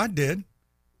 But God did,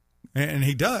 and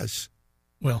he does.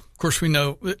 Well, of course, we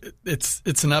know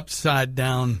it's an upside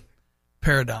down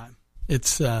paradigm.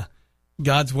 It's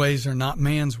God's ways are not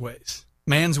man's ways.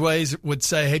 Man's ways would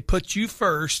say, hey, put you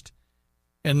first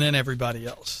and then everybody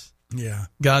else. Yeah.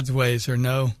 God's ways are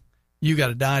no, you got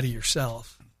to die to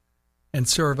yourself and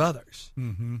serve others.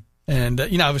 Mm-hmm. And,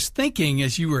 I was thinking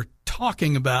as you were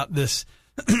talking about this,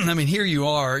 I mean, here you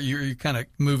are, you're kind of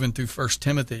moving through 1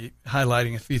 Timothy,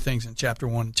 highlighting a few things in chapter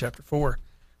 1 and chapter 4,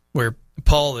 where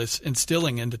Paul is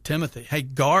instilling into Timothy, hey,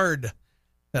 guard,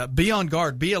 be on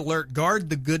guard, be alert, guard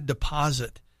the good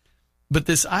deposit But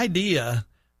this idea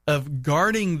of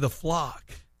guarding the flock,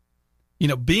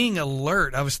 being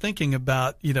alert. I was thinking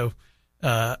about,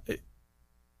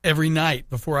 every night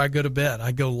before I go to bed,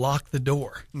 I go lock the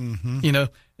door. Mm-hmm.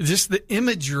 Just the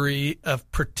imagery of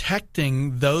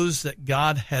protecting those that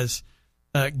God has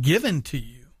given to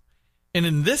you. And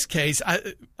in this case,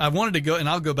 I wanted to go, and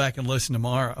I'll go back and listen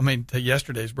to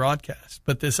yesterday's broadcast.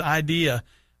 But this idea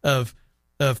of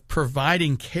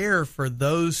providing care for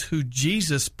those who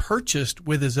Jesus purchased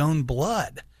with his own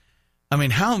blood. I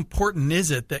mean, how important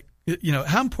is it that,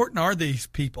 how important are these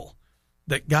people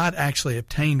that God actually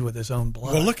obtained with his own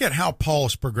blood? Well, look at how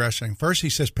Paul's progressing. First, he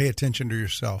says, pay attention to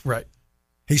yourself. Right.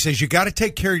 He says, you got to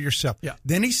take care of yourself. Yeah.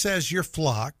 Then he says, your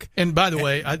flock. And by the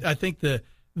way, I think I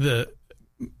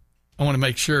want to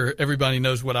make sure everybody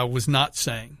knows what I was not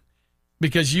saying,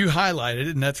 because you highlighted it,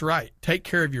 and that's right. Take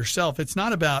care of yourself. It's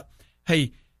not about,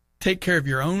 hey, take care of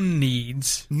your own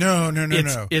needs. No.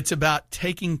 It's about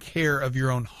taking care of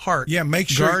your own heart. Yeah, make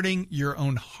sure. Guarding your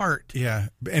own heart. Yeah,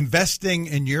 investing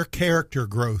in your character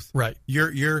growth. Right.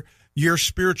 Your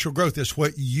spiritual growth is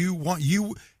what you want.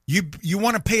 You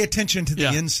want to pay attention to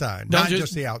the inside, not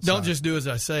just the outside. Don't just do as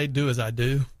I say, do as I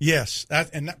do. Yes,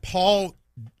 Paul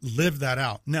lived that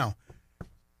out. Now,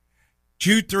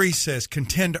 Jude 3 says,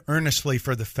 contend earnestly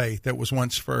for the faith that was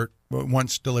once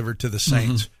delivered to the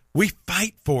saints. Mm-hmm. We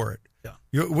fight for it.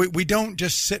 Yeah. We don't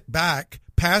just sit back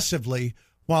passively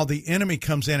while the enemy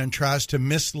comes in and tries to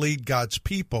mislead God's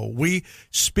people. We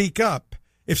speak up.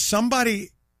 If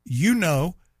somebody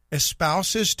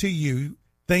espouses to you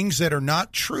things that are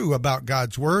not true about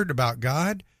God's word, about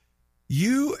God,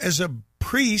 you as a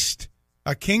priest,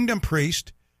 a kingdom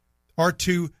priest, are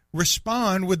to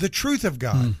respond with the truth of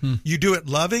God. Mm-hmm. You do it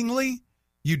lovingly.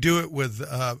 You do it with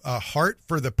a heart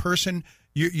for the person.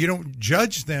 You don't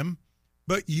judge them,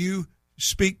 but you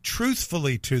speak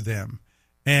truthfully to them.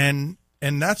 And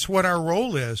that's what our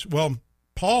role is. Well,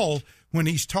 Paul, when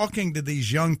he's talking to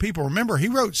these young people, remember, he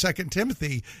wrote 2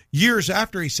 Timothy years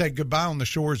after he said goodbye on the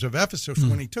shores of Ephesus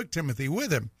when he took Timothy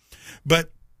with him.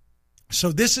 But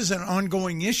so this is an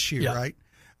ongoing issue, right?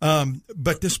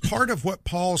 But this part of what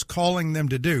Paul's calling them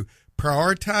to do,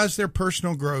 prioritize their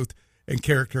personal growth and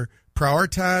character,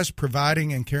 prioritize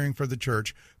providing and caring for the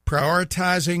church,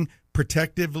 prioritizing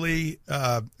protectively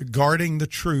guarding the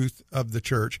truth of the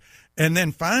church. And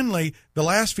then finally, the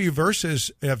last few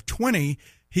verses of 20,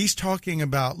 he's talking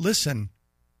about, listen,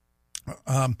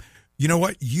 you know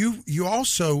what? You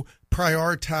also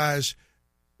prioritize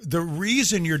the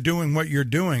reason you're doing what you're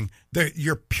doing,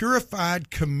 your purified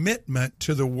commitment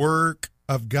to the work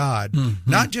of God,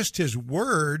 not just his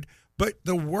word, but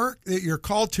the work that you're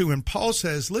called to. And Paul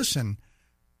says, listen,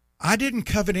 I didn't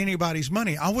covet anybody's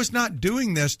money. I was not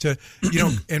doing this to,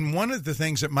 and one of the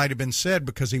things that might have been said,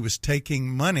 because he was taking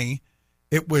money,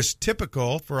 it was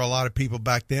typical for a lot of people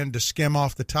back then to skim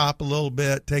off the top a little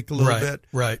bit, take a little bit.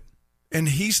 Right. And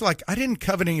he's like, I didn't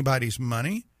covet anybody's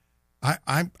money.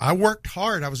 I worked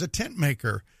hard. I was a tent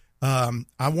maker. I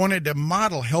wanted to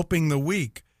model helping the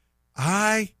weak.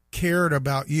 I cared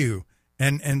about you.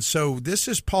 And so this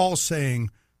is Paul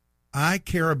saying, I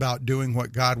care about doing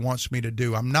what God wants me to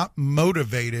do. I'm not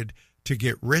motivated to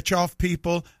get rich off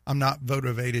people. I'm not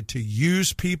motivated to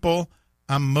use people.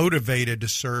 I'm motivated to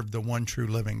serve the one true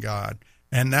living God.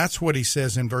 And that's what he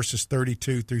says in verses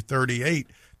 32 through 38,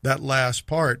 that last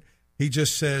part. He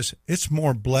just says, it's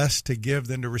more blessed to give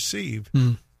than to receive.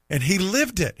 And he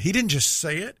lived it. He didn't just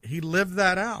say it. He lived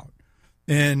that out.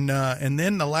 And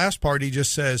then the last part, he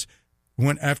just says,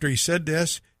 after he said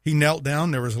this, he knelt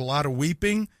down. There was a lot of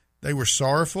weeping. They were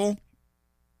sorrowful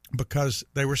because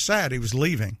they were sad he was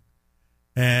leaving.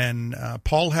 And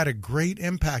Paul had a great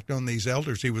impact on these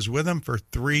elders. He was with them for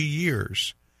 3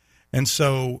 years. And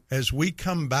so as we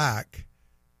come back,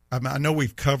 I know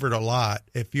we've covered a lot.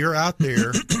 If you're out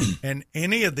there and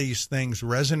any of these things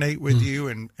resonate with you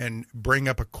and bring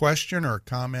up a question or a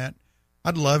comment,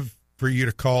 I'd love for you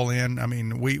to call in. I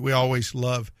mean, we always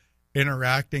love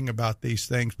interacting about these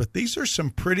things, but these are some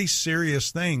pretty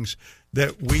serious things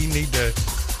that we need to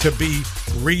be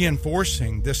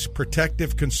reinforcing, this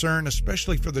protective concern,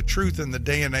 especially for the truth in the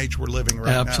day and age we're living right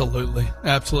now.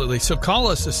 Absolutely. So call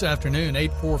us this afternoon,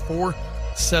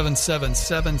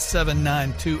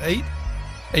 844-777-7928,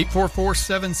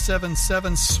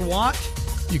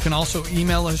 844-777-SWAT. You can also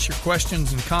email us your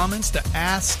questions and comments to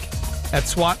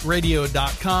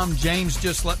ask@swatradio.com. James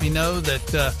just let me know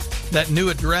that that new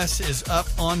address is up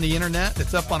on the internet.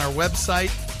 It's up on our website.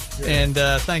 And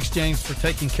thanks, James, for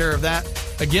taking care of that.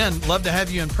 Again, love to have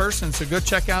you in person, so go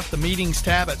check out the meetings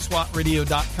tab at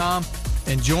swatradio.com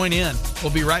and join in.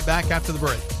 We'll be right back after the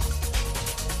break.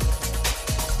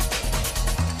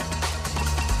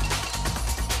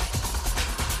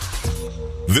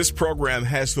 This program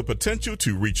has the potential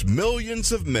to reach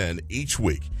millions of men each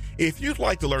week. If you'd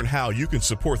like to learn how you can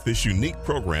support this unique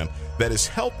program that is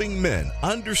helping men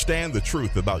understand the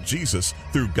truth about Jesus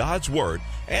through God's Word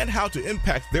and how to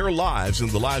impact their lives and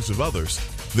the lives of others,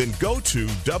 then go to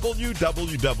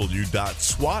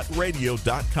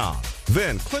www.swatradio.com.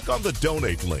 Then click on the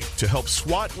donate link to help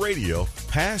SWAT Radio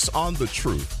pass on the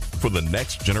truth for the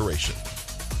next generation.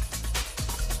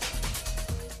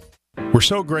 We're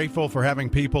so grateful for having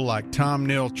people like Tom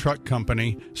Neal Truck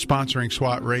Company sponsoring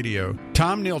SWAT Radio.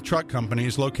 Tom Neal Truck Company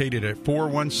is located at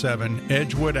 417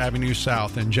 Edgewood Avenue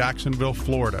South in Jacksonville,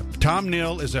 Florida. Tom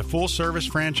Neal is a full-service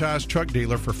franchise truck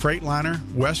dealer for Freightliner,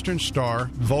 Western Star,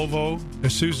 Volvo,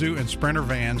 Isuzu, and Sprinter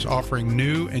vans, offering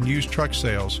new and used truck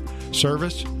sales,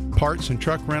 service, parts, and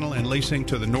truck rental and leasing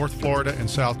to the North Florida and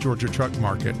South Georgia truck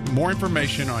market. More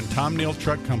information on Tom Neal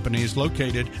Truck Company is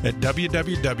located at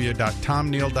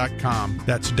www.tomneal.com.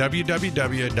 That's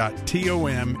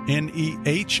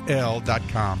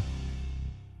www.tomnehl.com.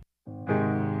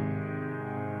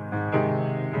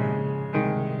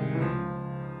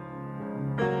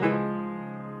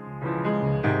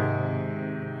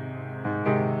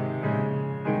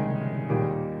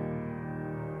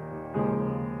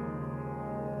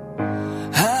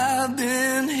 I've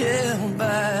been held by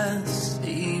a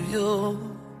Savior.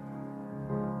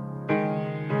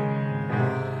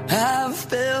 I've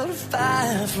felt a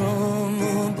fire from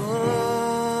above.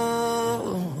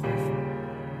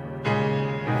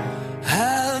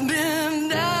 I've been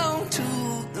down to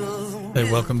the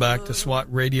Hey, welcome back to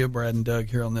SWAT Radio. Brad and Doug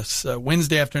here on this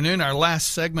Wednesday afternoon, our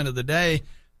last segment of the day.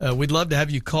 We'd love to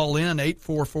have you call in,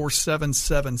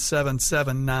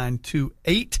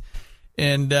 844-777-7928.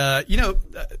 And,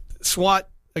 SWAT,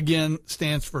 again,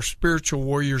 stands for Spiritual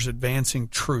Warriors Advancing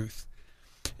Truth.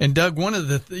 And, Doug, one of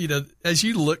the, as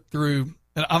you look through,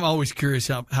 and I'm always curious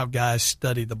how guys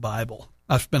study the Bible.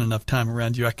 I've spent enough time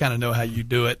around you. I kind of know how you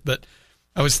do it. But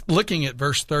I was looking at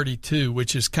verse 32,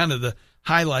 which is kind of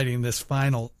highlighting this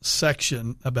final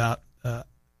section about a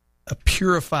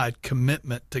purified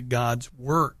commitment to God's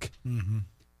work,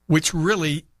 which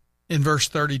really, in verse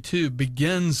 32,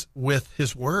 begins with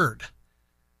his word.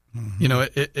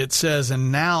 It says,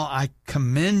 "And now I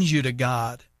commend you to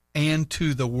God and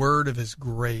to the word of his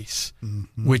grace,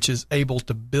 which is able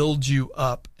to build you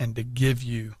up and to give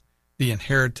you the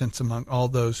inheritance among all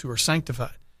those who are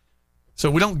sanctified."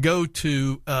 So we don't go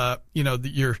to,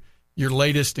 your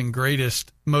latest and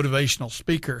greatest motivational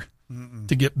speaker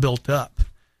to get built up.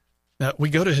 We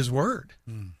go to his word.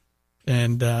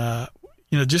 And,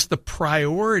 just the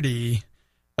priority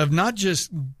of not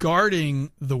just guarding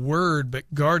the word, but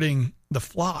guarding the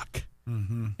flock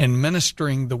and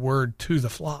ministering the word to the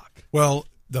flock. Well,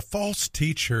 the false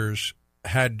teachers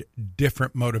had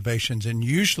different motivations, and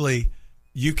usually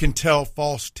you can tell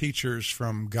false teachers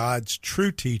from God's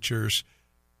true teachers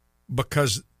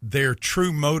because their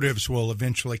true motives will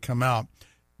eventually come out.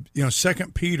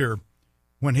 2 Peter,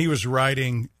 when he was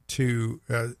writing to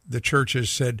the churches,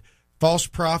 said, "False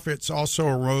prophets also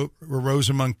arose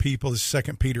among people," this is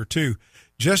 2 Peter 2,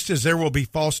 "just as there will be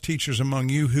false teachers among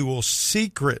you who will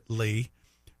secretly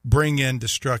bring in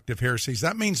destructive heresies."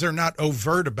 That means they're not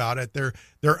overt about it. They're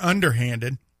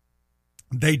underhanded.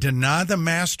 They deny the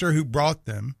master who brought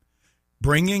them,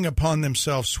 bringing upon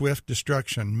themselves swift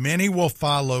destruction. Many will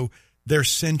follow their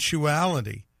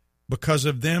sensuality. Because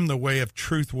of them, the way of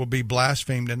truth will be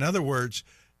blasphemed. In other words,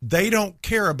 they don't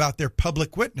care about their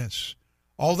public witness.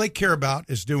 All they care about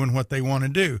is doing what they want to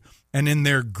do. And in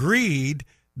their greed,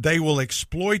 they will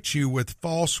exploit you with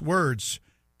false words.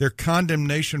 Their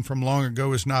condemnation from long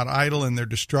ago is not idle, and their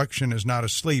destruction is not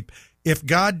asleep. If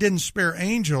God didn't spare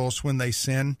angels when they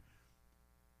sin,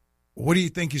 what do you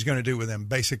think he's going to do with them?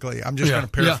 Basically, I'm just going to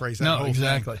paraphrase that whole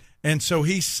exactly. thing. And so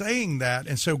he's saying that.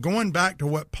 And so going back to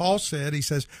what Paul said, he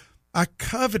says, "I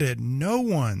coveted no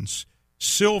one's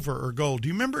silver or gold." Do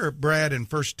you remember, Brad, in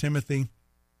 1 Timothy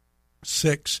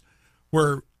 6,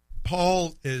 where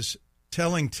Paul is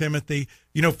telling Timothy,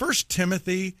 1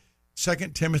 Timothy,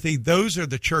 2 Timothy, those are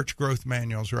the church growth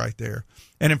manuals right there.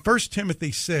 And in 1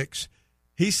 Timothy 6,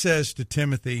 he says to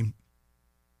Timothy,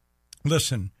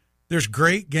 "Listen, there's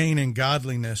great gain in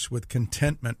godliness with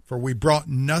contentment, for we brought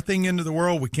nothing into the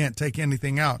world, we can't take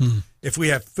anything out. If we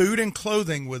have food and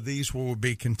clothing, with these we will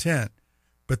be content.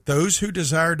 But those who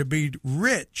desire to be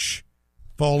rich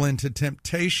fall into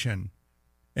temptation,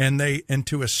 and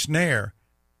into a snare,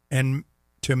 and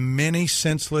to many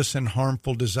senseless and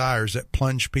harmful desires that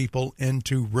plunge people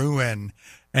into ruin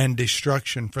and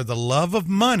destruction. For the love of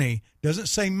money," doesn't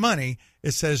say money,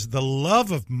 it says the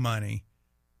love of money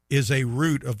 "is a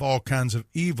root of all kinds of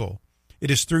evil.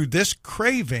 It is through this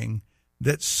craving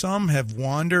that some have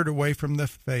wandered away from the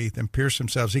faith and pierced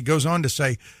themselves. He goes on to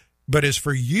say, but as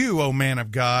for you, O man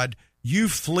of God, you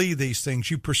flee these things.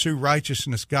 You pursue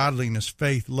righteousness, godliness,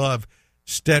 faith, love,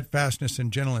 steadfastness,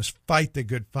 and gentleness. Fight the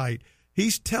good fight.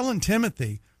 He's telling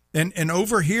Timothy, and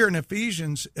over here in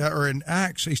Ephesians, or in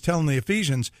Acts, he's telling the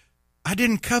Ephesians, I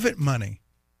didn't covet money.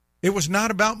 It was not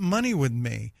about money with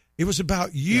me. It was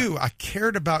about you. Yeah. I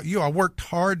cared about you. I worked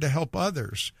hard to help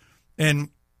others. And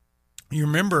you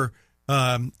remember,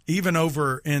 even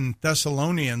over in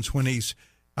Thessalonians, when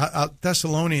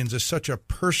Thessalonians is such a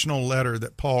personal letter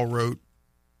that Paul wrote.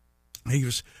 He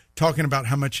was talking about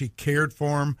how much he cared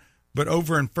for him. But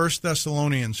over in 1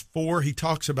 Thessalonians 4, he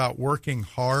talks about working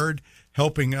hard,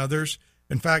 helping others.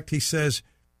 In fact, he says,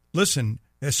 listen,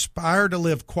 aspire to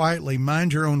live quietly,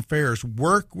 mind your own affairs,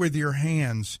 work with your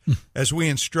hands as we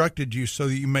instructed you so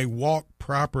that you may walk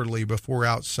properly before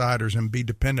outsiders and be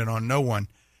dependent on no one.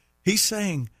 He's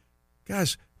saying,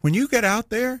 guys, when you get out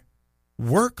there,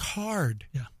 work hard.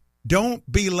 Yeah. Don't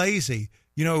be lazy.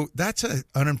 You know, that's an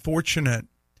unfortunate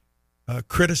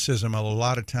criticism a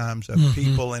lot of times of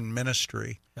people in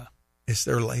ministry. Yeah. Is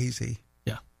they're lazy.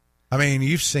 Yeah. I mean,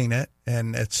 you've seen it,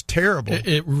 and it's terrible.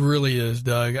 It really is,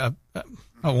 Doug.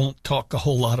 I won't talk a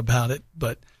whole lot about it,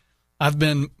 but I've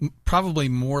been probably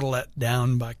more let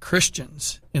down by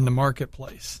Christians in the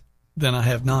marketplace than I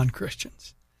have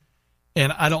non-Christians.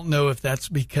 And I don't know if that's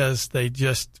because they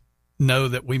just know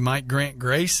that we might grant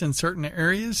grace in certain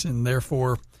areas and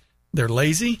therefore they're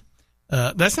lazy.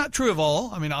 That's not true of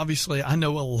all. I mean, obviously, I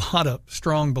know a lot of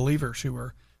strong believers who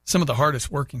are some of the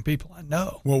hardest working people I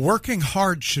know. Well, working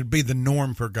hard should be the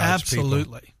norm for God's people.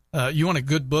 Absolutely. You want a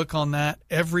good book on that?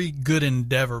 Every Good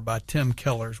Endeavor by Tim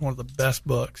Keller is one of the best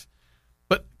books.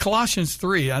 But Colossians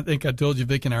 3, I think I told you,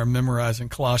 Vic and I are memorizing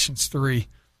Colossians 3.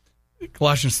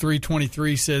 Colossians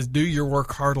 3:23 says, do your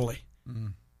work heartily,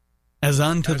 as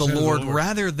unto the Lord,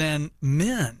 rather than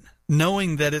men,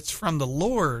 knowing that it's from the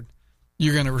Lord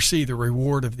you're going to receive the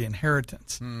reward of the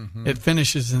inheritance. It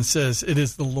finishes and says, it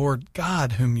is the Lord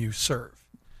God whom you serve.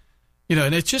 You know,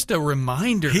 and it's just a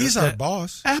reminder. He's our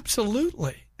boss.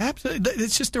 Absolutely. Absolutely.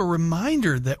 It's just a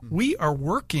reminder that we are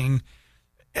working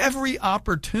every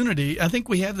opportunity. I think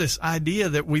we have this idea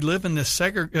that we live in this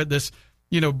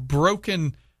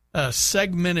broken,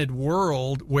 segmented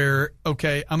world where,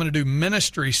 okay, I'm going to do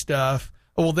ministry stuff.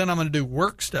 Oh, well, then I'm going to do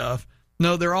work stuff.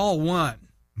 No, they're all one.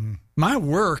 My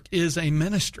work is a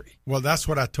ministry. Well, that's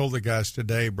what I told the guys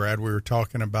today, Brad. We were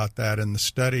talking about that in the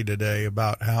study today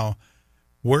about how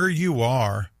where you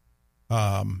are,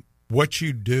 what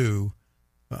you do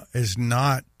is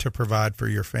not to provide for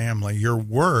your family. Your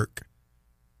work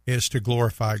is to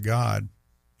glorify God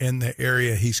in the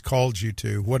area He's called you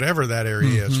to, whatever that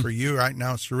area is. For you right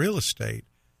now, it's real estate.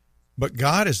 But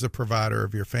God is the provider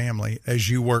of your family. As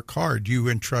you work hard, you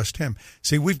entrust Him.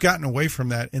 See, we've gotten away from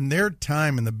that. In their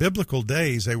time, in the biblical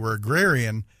days, they were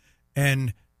agrarian,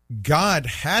 and God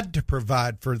had to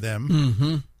provide for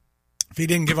them. If He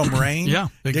didn't give them rain,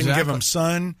 didn't give them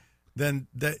sun, then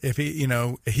if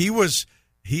He was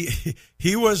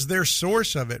their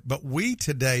source of it. But we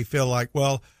today feel like,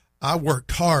 well, I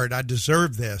worked hard, I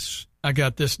deserve this. I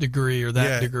got this degree or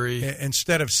that degree.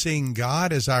 Instead of seeing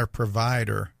God as our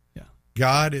provider.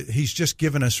 God, He's just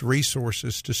given us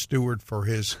resources to steward for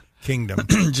His kingdom.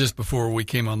 Just before we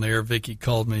came on the air, Vicki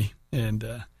called me,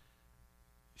 and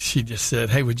she just said,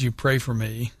 hey, would you pray for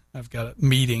me? I've got a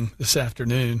meeting this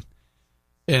afternoon.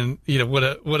 And, you know,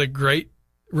 what a great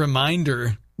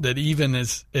reminder that even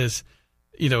as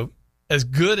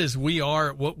good as we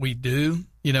are at what we do,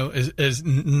 you know, as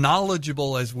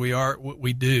knowledgeable as we are at what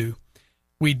we do,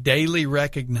 we daily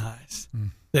recognize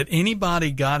that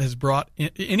anybody God has brought,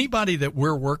 anybody that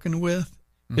we're working with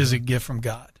is a gift from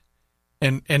God.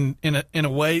 And in a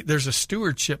way, there's a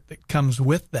stewardship that comes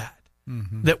with that,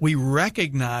 that we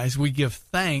recognize, we give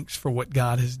thanks for what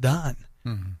God has done.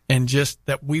 And just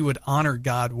that we would honor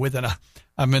God with it.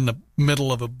 I'm in the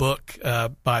middle of a book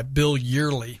by Bill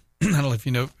Yearley. I don't know if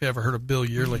you ever heard of Bill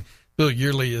Yearley. Bill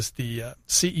Yearley is the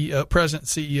president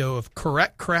CEO of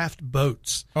Correct Craft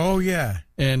Boats. Oh, yeah.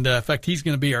 And, in fact, he's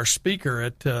going to be our speaker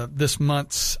at this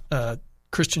month's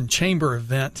Christian Chamber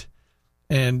event.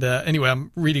 And anyway,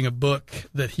 I'm reading a book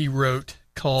that he wrote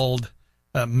called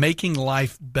Making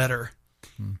Life Better.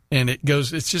 And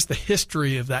it's just the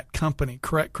history of that company,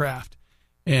 Correct Craft.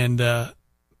 And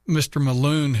Mr.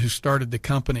 Maloon, who started the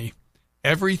company,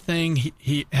 everything,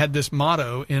 he had this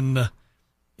motto in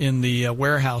the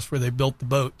warehouse where they built the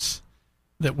boats,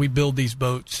 that we build these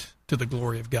boats to the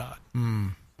glory of God.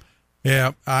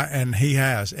 Yeah, and he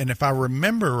has. And if I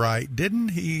remember right,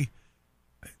 is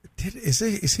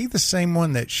he the same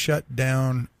one that shut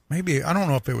down maybe, I don't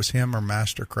know if it was him or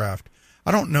Mastercraft.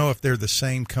 I don't know if they're the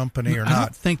same company or I not.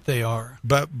 don't think they are.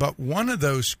 But one of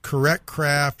those, Correct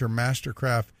Craft or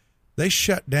Mastercraft, they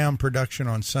shut down production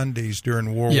on Sundays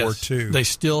during World War II. They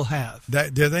still have.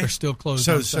 Did they? They're still closed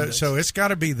on Sundays. So it's got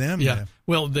to be them. Yeah. Then.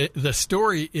 Well, the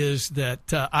story is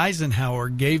that Eisenhower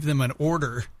gave them an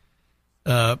order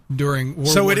during World War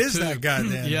II. So it is that guy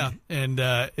then. Yeah, and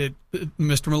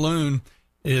Mr. Malone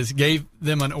gave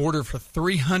them an order for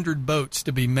 300 boats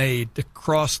to be made to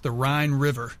cross the Rhine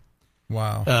River.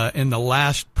 Wow. In the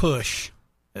last push.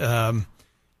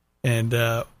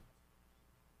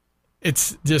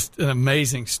 It's just an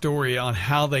amazing story on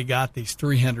how they got these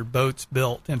 300 boats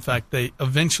built. In fact, they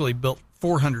eventually built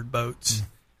 400 boats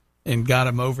and got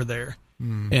them over there.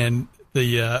 And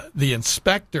the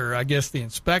inspector, I guess the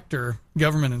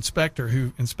government inspector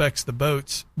who inspects the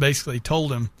boats, basically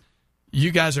told him,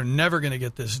 you guys are never going to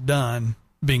get this done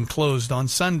being closed on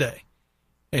Sunday.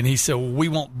 And he said, well, we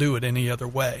won't do it any other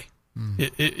way.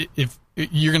 If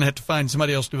you're going to have to find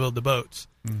somebody else to build the boats.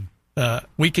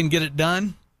 We can get it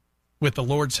done with the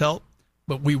Lord's help,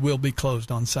 but we will be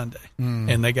closed on Sunday.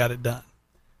 And they got it done.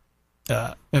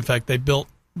 In fact, they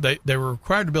were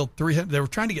required to build 300. They were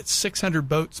trying to get 600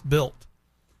 boats built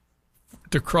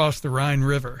to cross the Rhine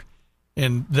River,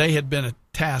 and they had been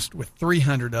tasked with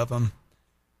 300 of them,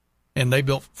 and they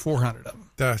built 400 of them.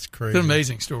 That's crazy. It's an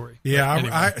amazing story. Yeah,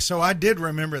 anyway. so I did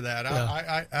remember that.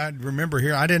 Yeah. I remember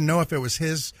here. I didn't know if it was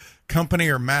his company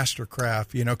or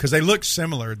Mastercraft, because they look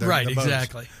similar. Right, the boats.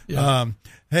 Exactly. Yeah.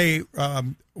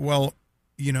 Well,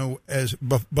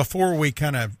 before we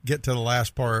kind of get to the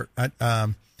last part,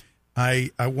 I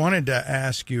wanted to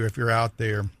ask you, if you're out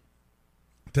there,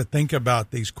 to think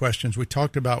about these questions. We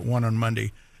talked about one on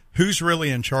Monday. Who's really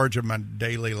in charge of my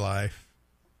daily life?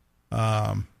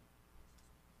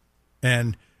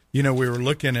 And, we were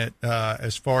looking at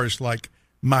as far as like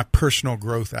my personal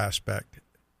growth aspect,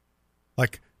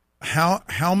 like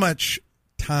how much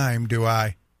time do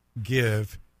I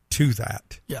give to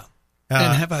that? Yeah.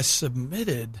 And have I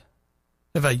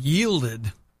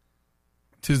yielded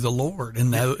to the Lord in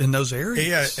those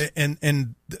areas? Yeah.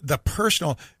 And the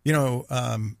personal, the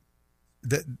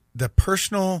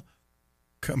personal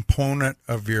component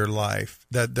of your life,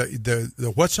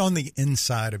 the what's on the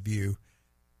inside of you,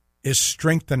 is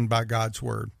strengthened by God's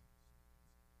word.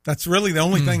 That's really the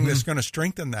only thing that's going to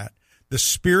strengthen that. The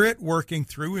Spirit working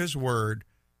through His word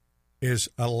is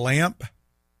a lamp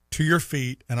to your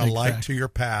feet and a light to your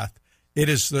path. It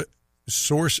is the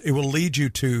source. It will lead you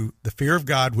to the fear of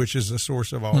God, which is the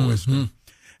source of all wisdom.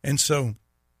 And so,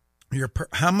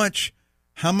 how much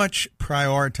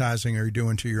prioritizing are you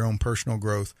doing to your own personal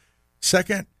growth?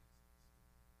 Second,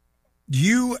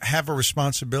 you have a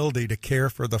responsibility to care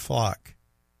for the flock.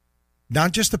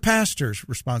 Not just the pastor's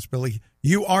responsibility.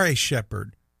 You are a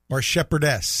shepherd or a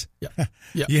shepherdess. Yeah.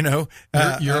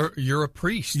 You're a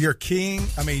priest. Your king.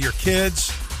 Your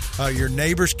kids, your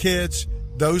neighbor's kids,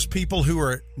 those people who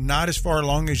are not as far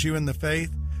along as you in the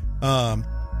faith.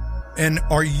 And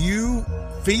are you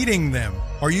feeding them?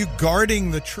 Are you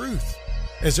guarding the truth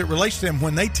as it relates to them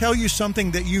when they tell you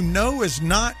something that is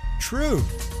not true?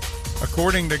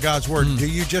 According to God's word, do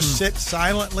you just sit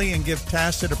silently and give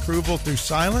tacit approval through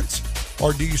silence,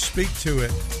 or do you speak to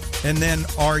it? And then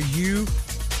are you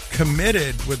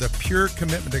committed with a pure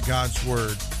commitment to God's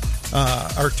word,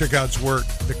 or to God's work,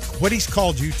 what He's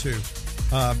called you to?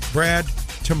 Brad,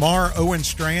 tomorrow Owen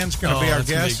Strand's going to be our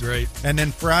guest. Gonna be great. And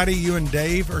then Friday, you and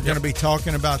Dave are going to be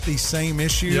talking about these same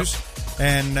issues. Yep.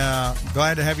 And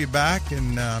glad to have you back,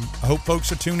 and I hope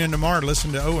folks will tune in tomorrow to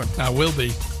listen to Owen. I will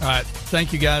be. All right.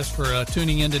 Thank you guys for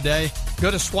tuning in today. Go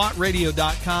to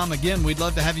SWATradio.com. Again, we'd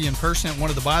love to have you in person at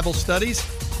one of the Bible studies.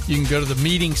 You can go to the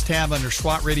meetings tab under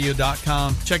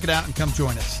SWATradio.com. Check it out and come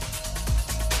join us.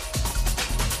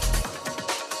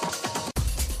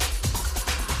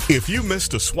 If you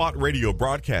missed a SWAT radio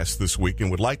broadcast this week and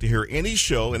would like to hear any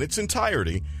show in its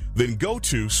entirety, then go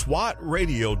to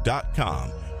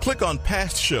SWATradio.com. Click on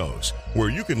past shows where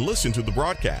you can listen to the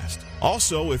broadcast.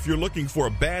 Also, if you're looking for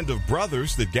a band of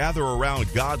brothers that gather around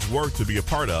God's Word to be a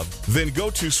part of, then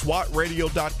go to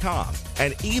SWATradio.com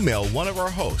and email one of our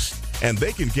hosts, and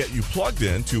they can get you plugged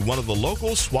in to one of the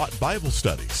local SWAT Bible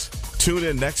studies. Tune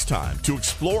in next time to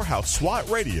explore how SWAT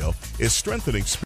Radio is strengthening